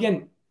 So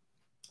again,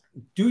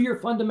 do your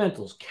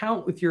fundamentals.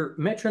 Count with your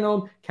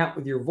metronome, count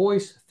with your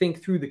voice,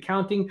 think through the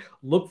counting,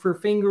 look for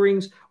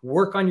fingerings,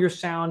 work on your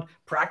sound,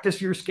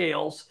 practice your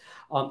scales,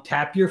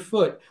 tap your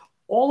foot.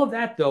 All of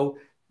that, though,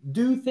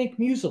 do think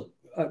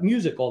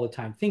music all the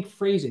time. Think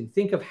phrasing.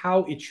 Think of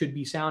how it should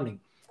be sounding.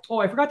 Oh,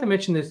 I forgot to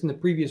mention this in the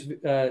previous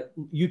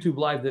YouTube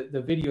Live,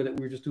 the video that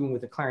we were just doing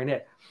with the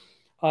clarinet.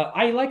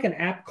 I like an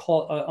app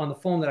called on the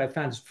phone that I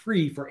found is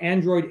free for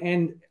Android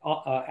and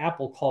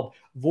Apple called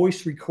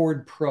Voice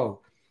Record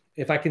Pro.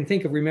 If I can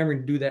think of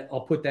remembering to do that,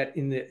 I'll put that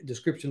in the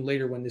description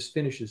later when this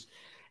finishes.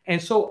 And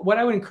so what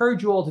I would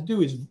encourage you all to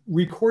do is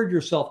record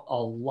yourself a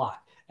lot,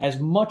 as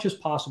much as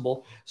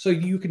possible, so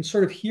you can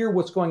sort of hear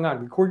what's going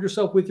on. Record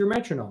yourself with your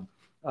metronome.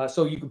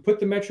 So you can put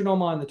the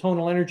metronome on the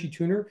tonal energy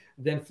tuner,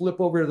 then flip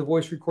over to the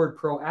Voice Record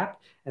Pro app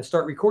and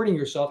start recording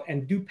yourself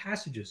and do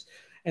passages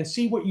and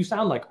see what you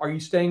sound like. Are you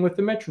staying with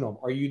the metronome?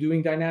 Are you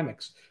doing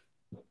dynamics?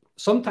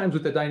 Sometimes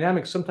with the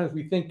dynamics, sometimes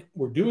we think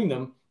we're doing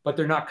them, but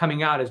they're not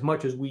coming out as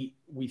much as we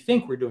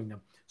think we're doing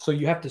them. So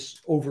you have to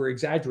over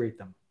exaggerate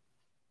them.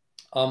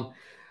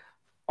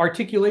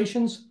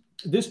 Articulations,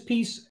 this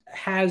piece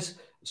has,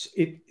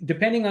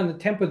 depending on the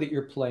tempo that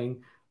you're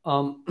playing,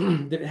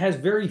 it has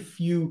very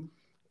few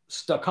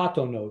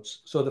staccato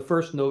notes. So the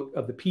first note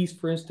of the piece,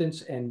 for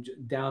instance, and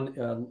down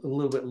a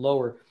little bit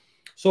lower.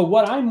 So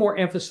what I'm more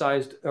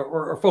emphasized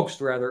or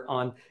focused rather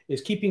on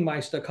is keeping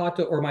my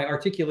staccato or my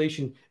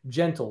articulation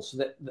gentle, so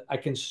that I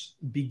can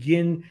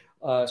begin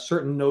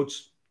certain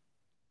notes,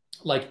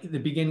 like the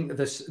beginning of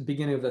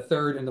the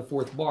third and the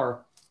fourth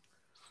bar.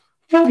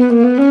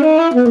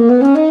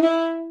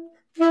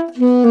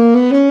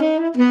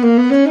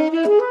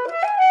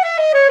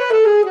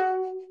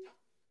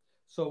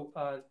 So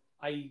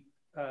I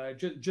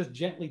just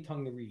gently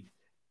tongue the reed.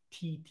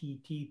 T, T,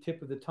 T,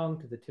 tip of the tongue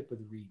to the tip of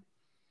the reed.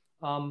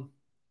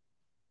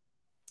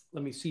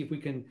 Let me see if we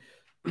can.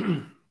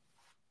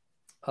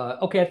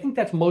 Okay, I think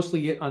that's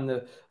mostly it on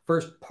the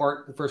first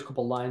part, the first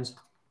couple lines.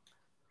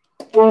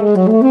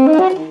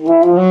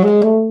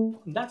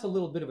 That's a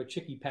little bit of a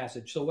tricky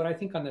passage. So what I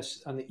think on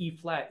this, on the E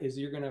flat, is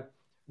you're going to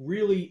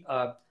really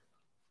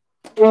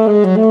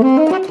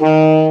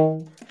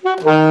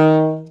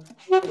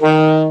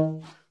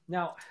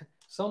now,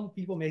 some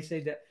people may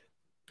say that,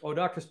 oh,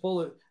 Dr.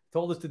 Cipolla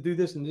told us to do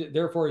this and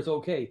therefore it's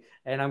okay.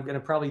 And I'm going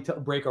to probably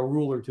break a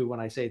rule or two when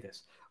I say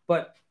this.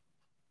 But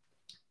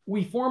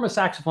we form a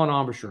saxophone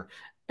embouchure.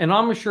 An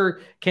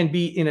embouchure can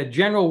be in a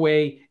general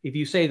way if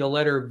you say the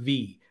letter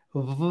V,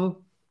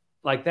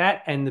 like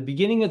that, and the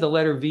beginning of the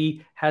letter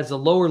V has the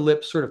lower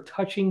lip sort of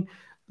touching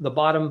the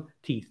bottom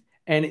teeth.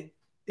 And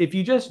if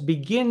you just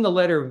begin the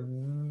letter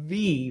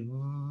V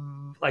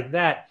like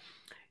that,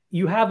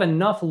 you have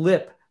enough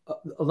lip,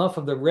 enough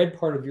of the red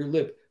part of your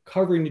lip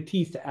covering the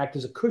teeth to act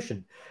as a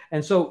cushion.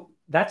 And so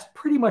that's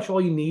pretty much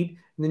all you need.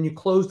 And then you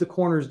close the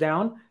corners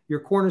down. Your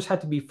corners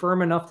have to be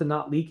firm enough to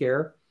not leak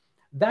air.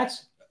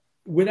 That's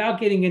without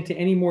getting into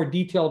any more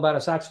detail about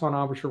a saxophone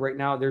embouchure right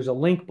now. There's a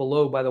link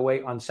below, by the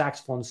way, on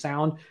Saxophone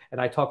Sound, and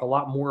I talk a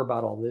lot more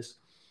about all this.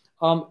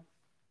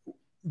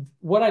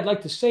 What I'd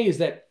like to say is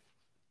that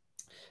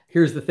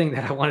here's the thing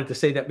that I wanted to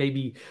say that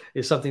maybe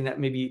is something that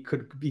maybe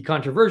could be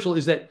controversial,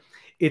 is that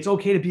it's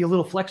okay to be a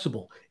little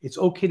flexible. It's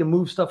okay to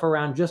move stuff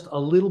around just a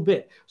little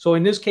bit. So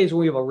in this case, when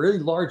we have a really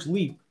large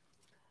leap,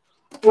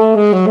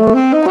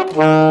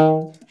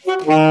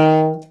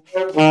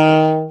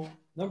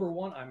 number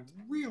one, I'm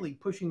really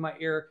pushing my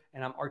air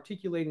and I'm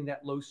articulating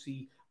that low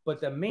C. But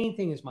the main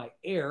thing is my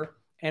air.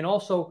 And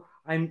also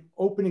I'm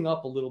opening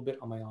up a little bit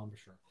on my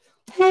embouchure.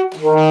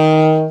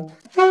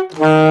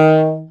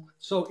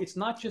 So it's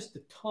not just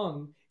the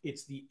tongue,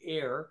 it's the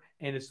air,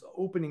 and it's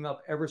opening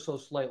up ever so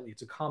slightly.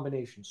 It's a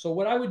combination. So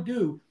what I would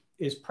do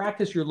is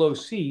practice your low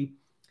C.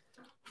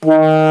 And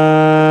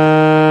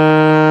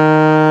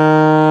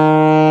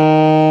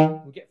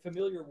get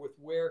familiar with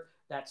where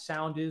that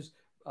sound is.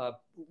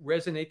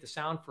 Resonate the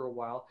sound for a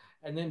while,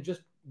 and then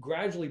just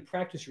gradually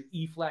practice your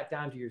E flat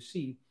down to your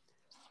C.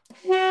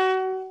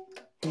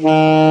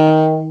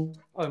 Oh,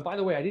 and by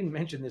the way, I didn't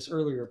mention this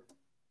earlier.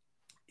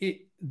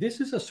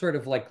 This is a sort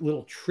of like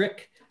little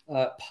trick,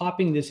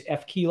 popping this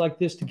F key like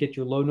this to get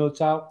your low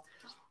notes out.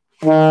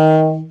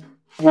 And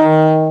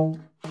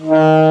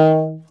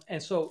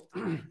so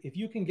if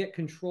you can get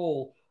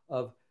control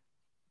of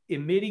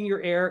emitting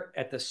your air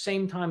at the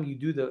same time you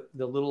do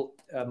the little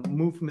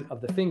movement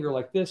of the finger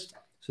like this,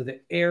 so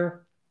the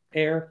air,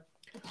 and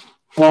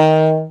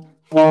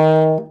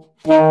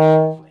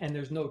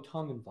there's no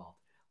tongue involved.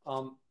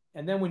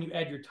 And then when you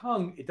add your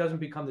tongue, it doesn't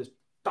become this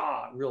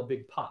real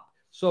big pop.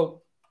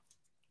 So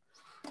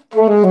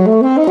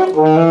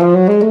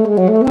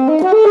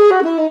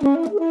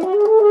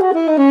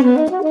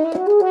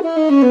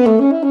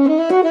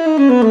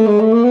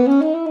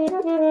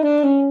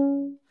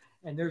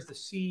and there's the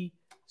C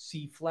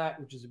flat,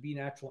 which is a B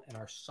natural, and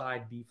our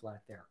side B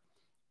flat there.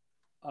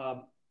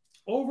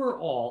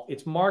 Overall,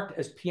 it's marked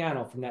as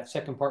piano from that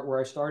second part where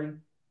I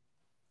started,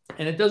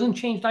 and it doesn't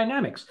change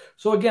dynamics.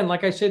 So again,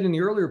 like I said in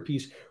the earlier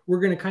piece, we're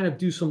going to kind of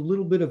do some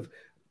little bit of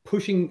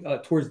pushing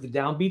towards the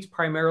downbeats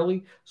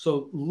primarily.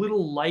 So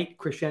little light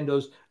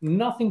crescendos,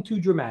 nothing too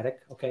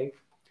dramatic, okay?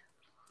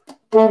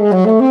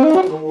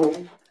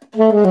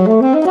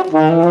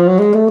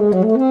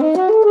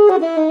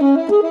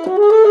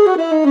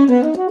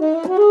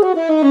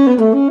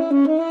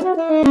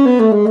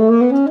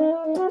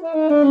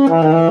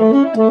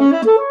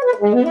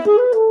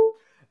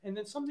 And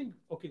then something,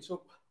 okay,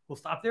 so we'll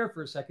stop there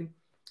for a second.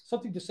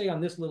 Something to say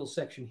on this little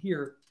section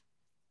here.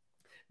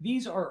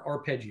 These are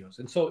arpeggios.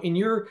 And so in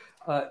your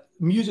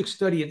music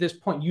study at this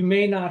point, you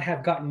may not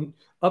have gotten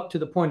up to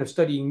the point of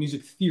studying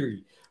music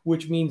theory,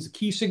 which means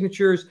key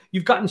signatures.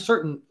 You've gotten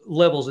certain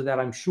levels of that,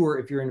 I'm sure,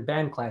 if you're in a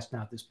band class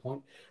now at this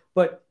point.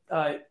 But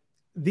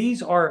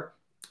these are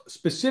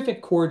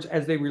specific chords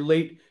as they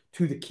relate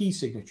to the key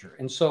signature.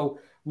 And so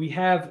we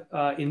have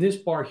in this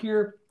bar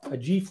here, a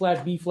G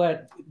flat, B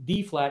flat,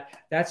 D flat.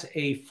 That's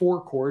a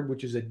 4 chord,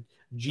 which is a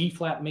G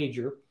flat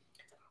major.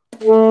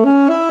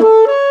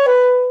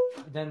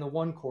 Then the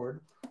 1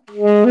 chord.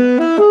 Then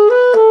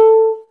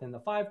the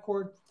 5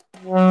 chord.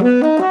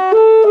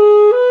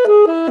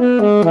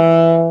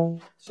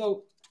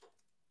 So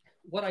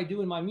what I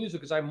do in my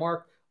music is I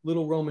mark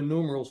little Roman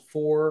numerals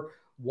 4,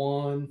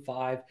 1,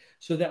 5,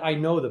 so that I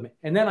know them.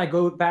 And then I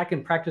go back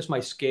and practice my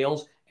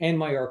scales and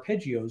my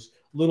arpeggios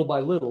little by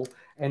little.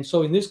 And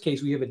so in this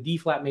case, we have a D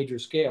flat major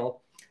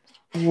scale.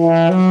 And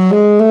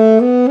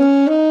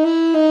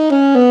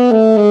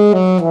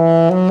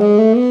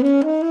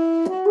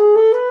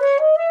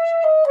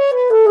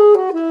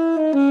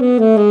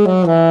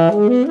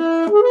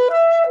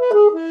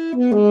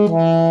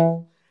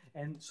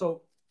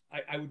so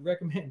I would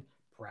recommend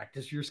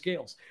practice your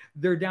scales.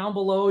 They're down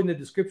below in the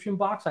description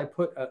box. I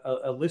put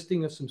a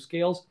listing of some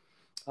scales.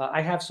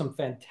 I have some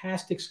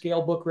fantastic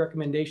scale book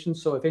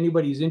recommendations. So if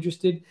anybody's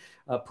interested,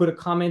 put a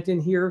comment in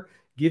here,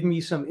 give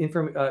me some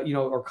info,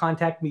 or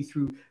contact me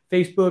through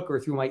Facebook or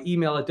through my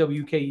email at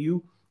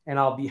WKU, and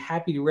I'll be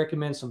happy to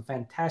recommend some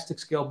fantastic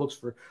scale books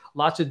for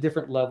lots of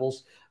different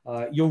levels.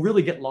 You'll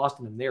really get lost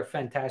in them. They're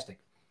fantastic.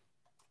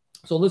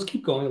 So let's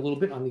keep going a little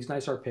bit on these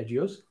nice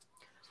arpeggios.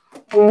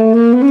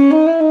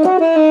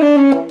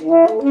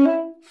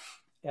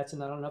 That's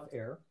not enough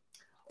air.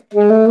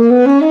 Now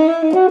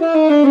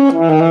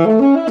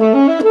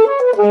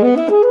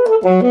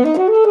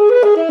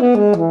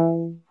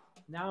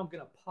I'm going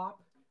to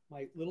pop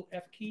my little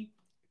F key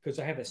because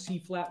I have a C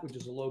flat, which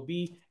is a low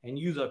B, and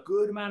use a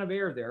good amount of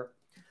air there.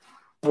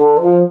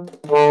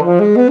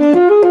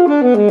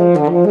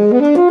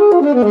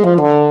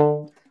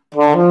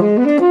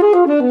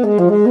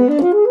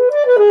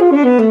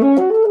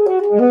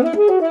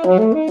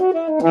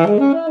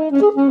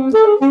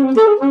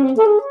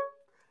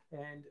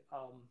 And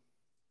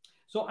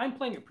so I'm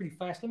playing it pretty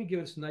fast. Let me give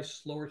it a nice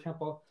slower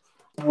tempo.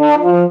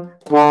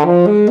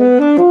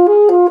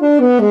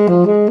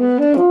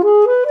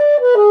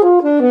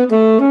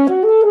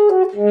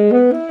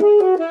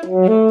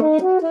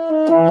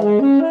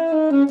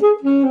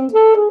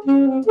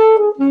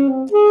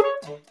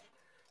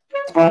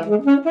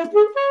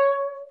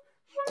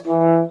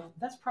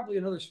 That's probably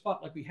another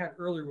spot like we had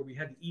earlier where we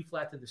had the E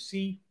flat to the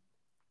C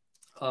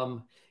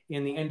in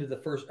the end of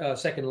the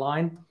second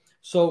line.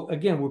 So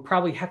again, we'll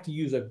probably have to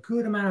use a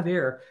good amount of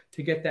air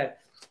to get that.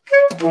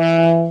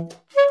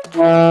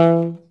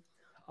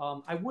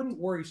 I wouldn't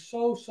worry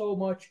so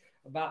much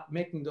about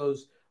making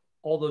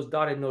all those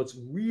dotted notes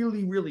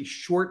really, really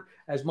short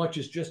as much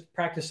as just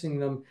practicing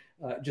them,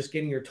 just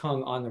getting your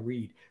tongue on the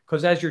reed.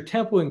 Because as your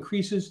tempo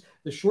increases,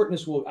 the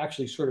shortness will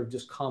actually sort of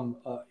just come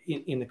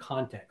in the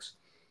context.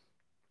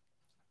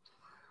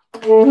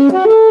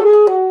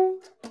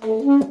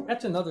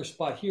 That's another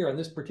spot here on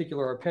this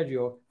particular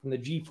arpeggio from the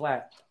G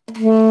flat.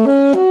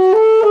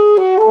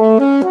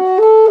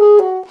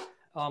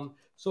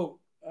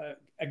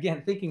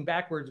 Again, thinking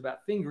backwards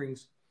about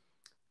fingerings,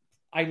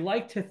 I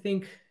like to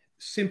think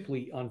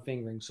simply on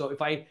fingering. So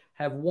if I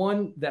have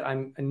one that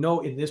I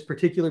know in this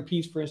particular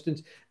piece, for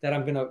instance, that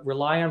I'm going to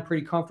rely on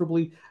pretty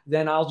comfortably,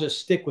 then I'll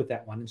just stick with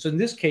that one. And so in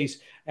this case,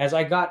 when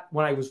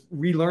I was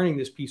relearning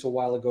this piece a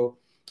while ago,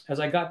 as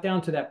I got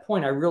down to that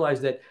point, I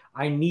realized that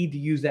I need to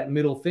use that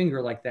middle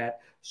finger like that.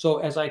 So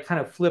as I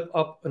kind of flip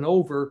up and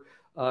over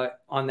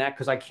on that,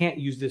 because I can't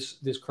use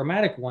this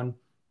chromatic one,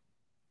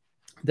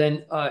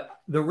 then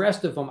the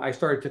rest of them, I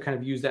started to kind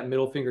of use that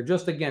middle finger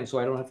just again, so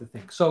I don't have to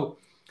think. So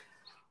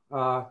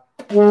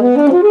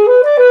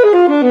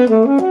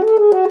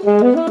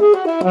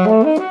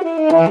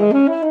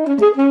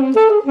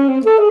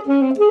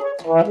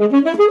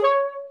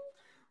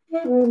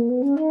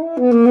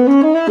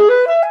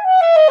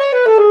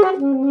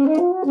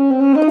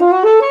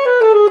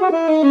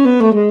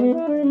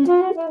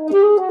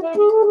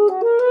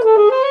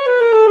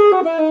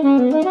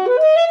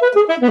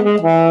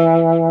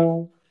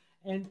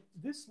and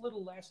this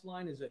little last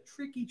line is a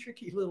tricky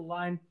little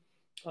line.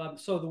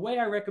 So the way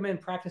I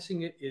recommend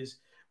practicing it is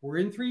we're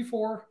in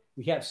 3/4.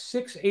 We have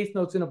 6 eighth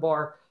notes in a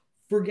bar.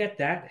 Forget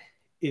that.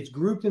 It's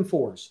grouped in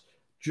 4s.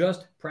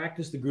 Just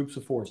practice the groups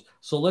of 4s.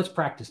 So let's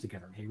practice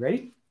together. Okay,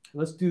 ready?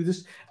 Let's do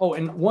this. Oh,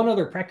 and one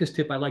other practice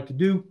tip I like to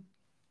do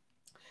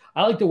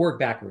I like to work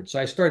backwards. So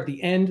I start at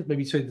the end,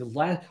 maybe say the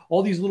last,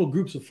 all these little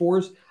groups of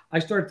fours. I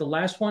start at the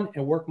last one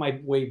and work my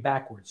way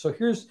backwards. So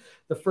here's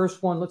the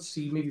first one. Let's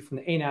see, maybe from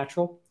the A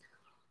natural.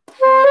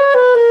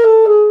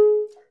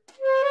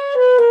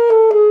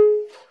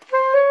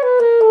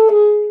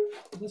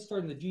 Let's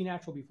start in the G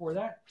natural before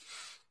that.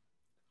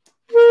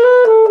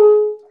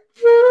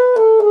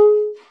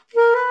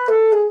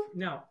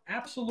 Now,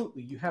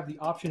 absolutely, you have the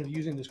option of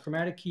using this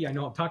chromatic key. I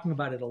know I'm talking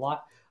about it a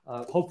lot.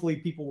 Hopefully,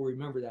 people will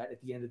remember that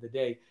at the end of the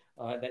day,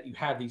 that you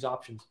have these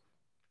options.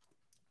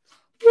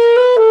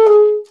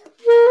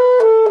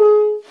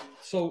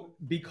 So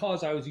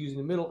because I was using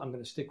the middle, I'm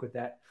going to stick with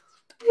that.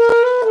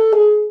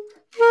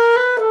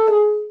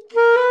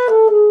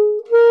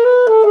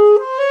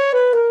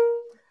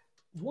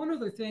 One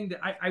other thing that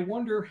I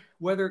wonder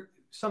whether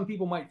some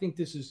people might think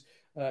this is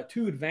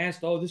too advanced.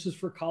 Oh, this is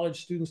for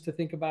college students to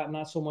think about,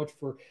 not so much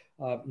for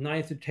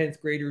 9th and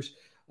 10th graders.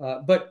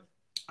 But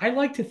I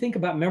like to think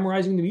about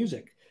memorizing the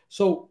music.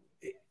 So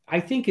I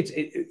think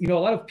you know, a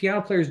lot of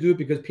piano players do it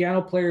because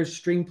piano players,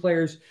 string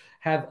players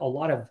have a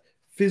lot of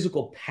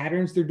physical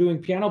patterns they're doing.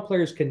 Piano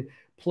players can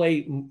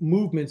play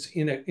movements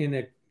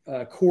in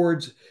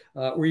chords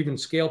or even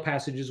scale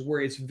passages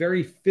where it's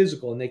very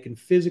physical and they can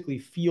physically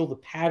feel the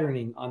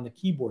patterning on the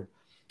keyboard.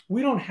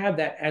 We don't have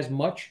that as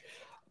much,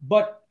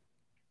 but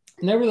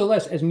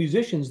nevertheless, as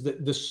musicians,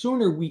 the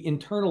sooner we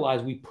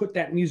internalize, we put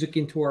that music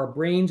into our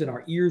brains and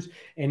our ears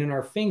and in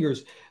our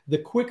fingers, the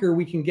quicker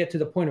we can get to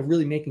the point of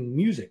really making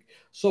music.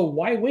 So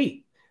why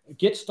wait?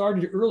 Get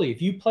started early.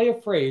 If you play a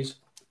phrase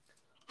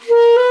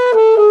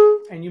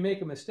and you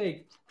make a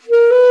mistake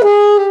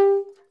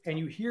and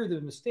you hear the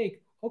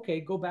mistake,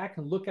 okay, go back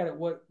and look at it,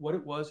 what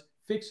it was,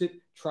 fix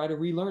it, try to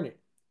relearn it.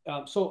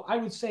 So I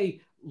would say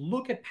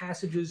look at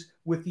passages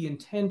with the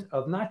intent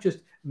of not just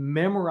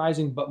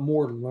memorizing, but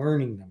more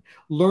learning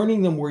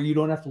them where you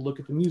don't have to look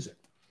at the music.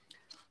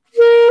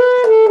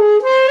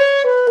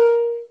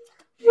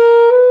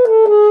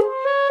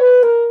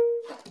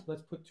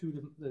 Let's put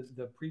to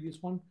the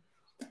previous one.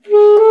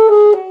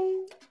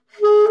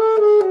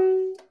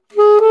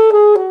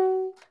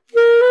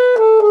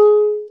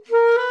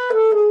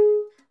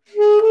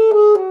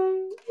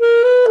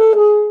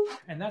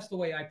 And that's the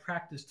way I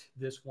practiced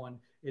this one,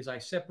 is I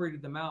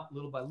separated them out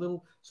little by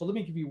little. So let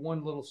me give you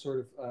one little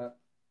sort of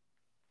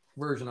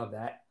version of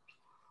that.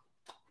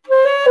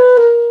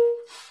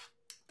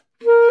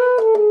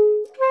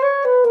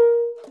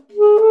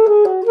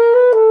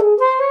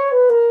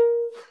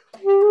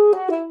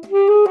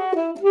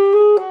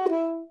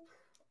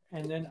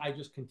 And then I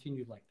just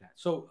continued like that.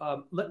 So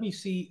let me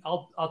see.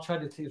 I'll try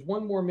to. There's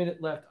 1 more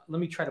minute left. Let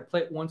me try to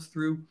play it once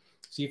through.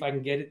 See if I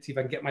can get it. See if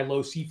I can get my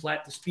low C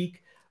flat to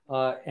speak.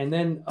 And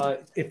then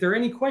if there are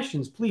any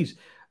questions, please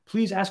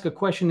ask a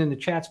question in the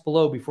chats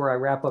below before I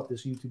wrap up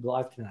this YouTube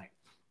live tonight.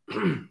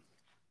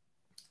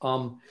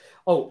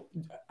 Oh,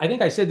 I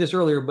think I said this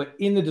earlier, but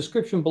in the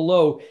description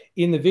below,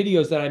 in the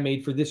videos that I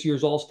made for this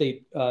year's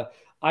All-State,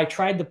 I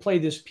tried to play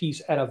this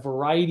piece at a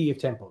variety of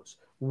tempos,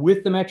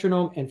 with the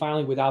metronome and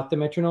finally without the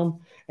metronome.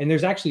 And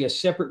there's actually a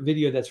separate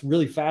video that's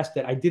really fast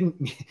that I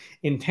didn't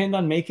intend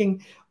on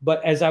making.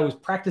 But as I was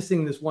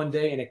practicing this one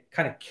day and it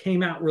kind of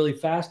came out really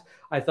fast,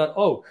 I thought,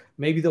 oh,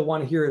 maybe they'll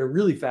want to hear it at a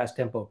really fast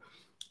tempo.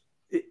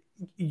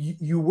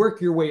 You work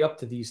your way up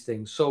to these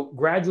things. So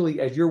gradually,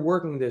 as you're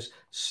working this,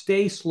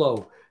 stay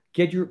slow.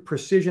 Get your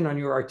precision on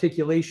your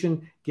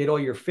articulation. Get all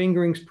your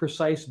fingerings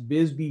precise,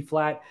 biz, B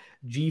flat,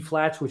 G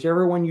flats,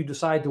 whichever one you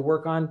decide to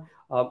work on.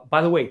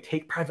 By the way,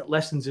 take private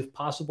lessons if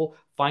possible.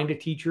 Find a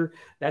teacher.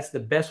 That's the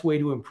best way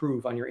to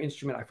improve on your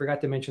instrument. I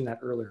forgot to mention that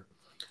earlier.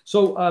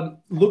 So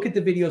look at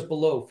the videos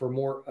below for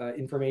more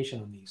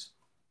information on these.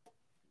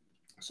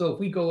 So if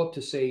we go up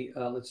to say,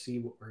 let's see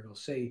what it'll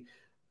say.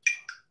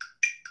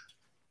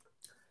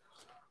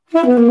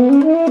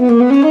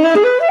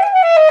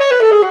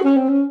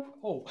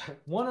 Oh,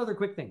 one other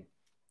quick thing.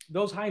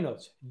 Those high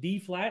notes, D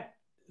flat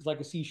is like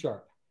a C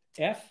sharp.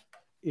 F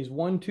is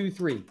 1, 2,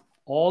 3.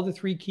 All the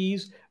 3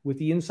 keys with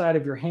the inside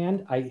of your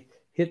hand, I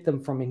hit them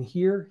from in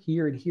here,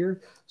 here, and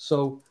here.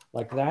 So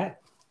like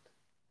that.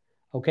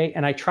 Okay,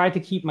 and I try to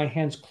keep my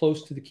hands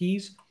close to the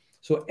keys.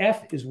 So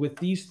F is with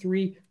these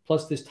 3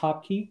 plus this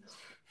top key.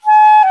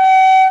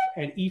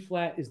 And E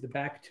flat is the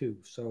back 2.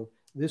 So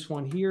this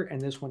one here and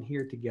this one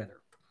here together.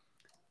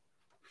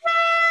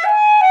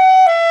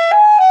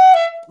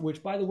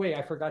 Which, by the way,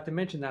 I forgot to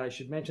mention that. I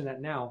should mention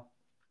that now.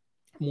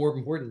 More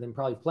important than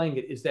probably playing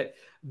it is that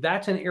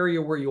that's an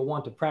area where you'll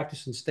want to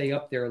practice and stay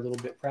up there a little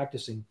bit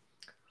practicing.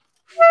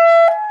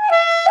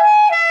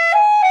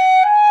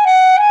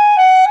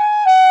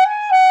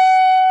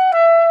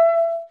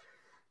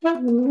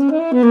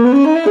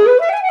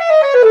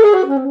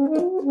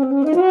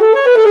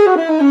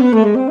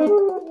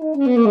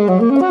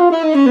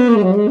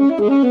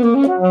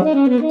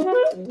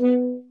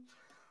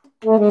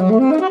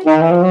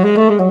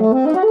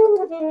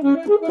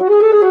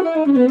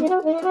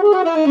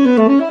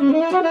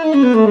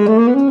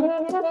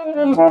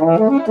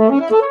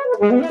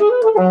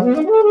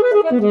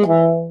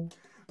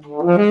 Okay,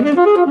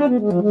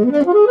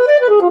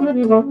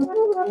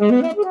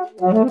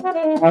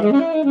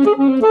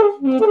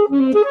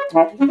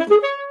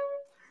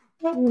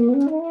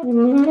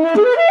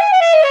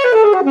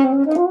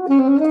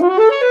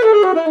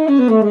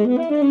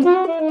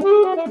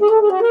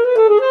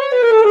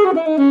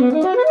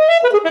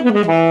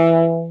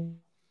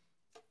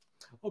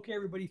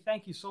 everybody,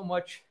 thank you so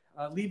much.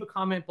 Leave a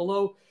comment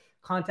below.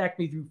 Contact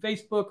me through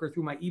Facebook or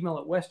through my email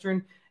at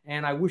Western.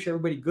 And I wish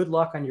everybody good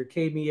luck on your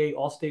KMEA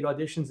All-State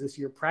auditions this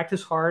year.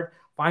 Practice hard.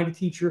 Find a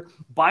teacher.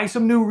 Buy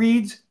some new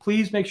reeds.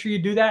 Please make sure you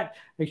do that.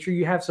 Make sure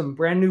you have some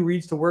brand new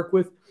reeds to work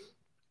with.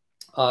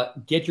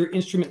 Get your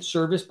instrument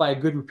serviced by a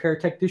good repair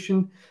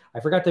technician.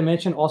 I forgot to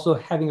mention also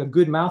having a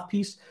good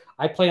mouthpiece.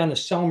 I play on the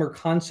Selmer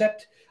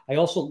Concept. I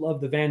also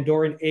love the Van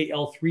Doren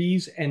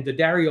AL3s, and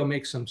D'Addario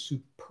makes some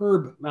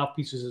superb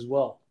mouthpieces as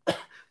well.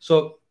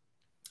 So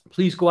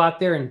please go out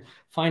there and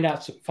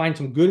find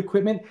some good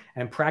equipment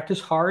and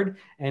practice hard.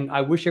 And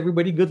I wish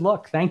everybody good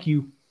luck. Thank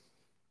you.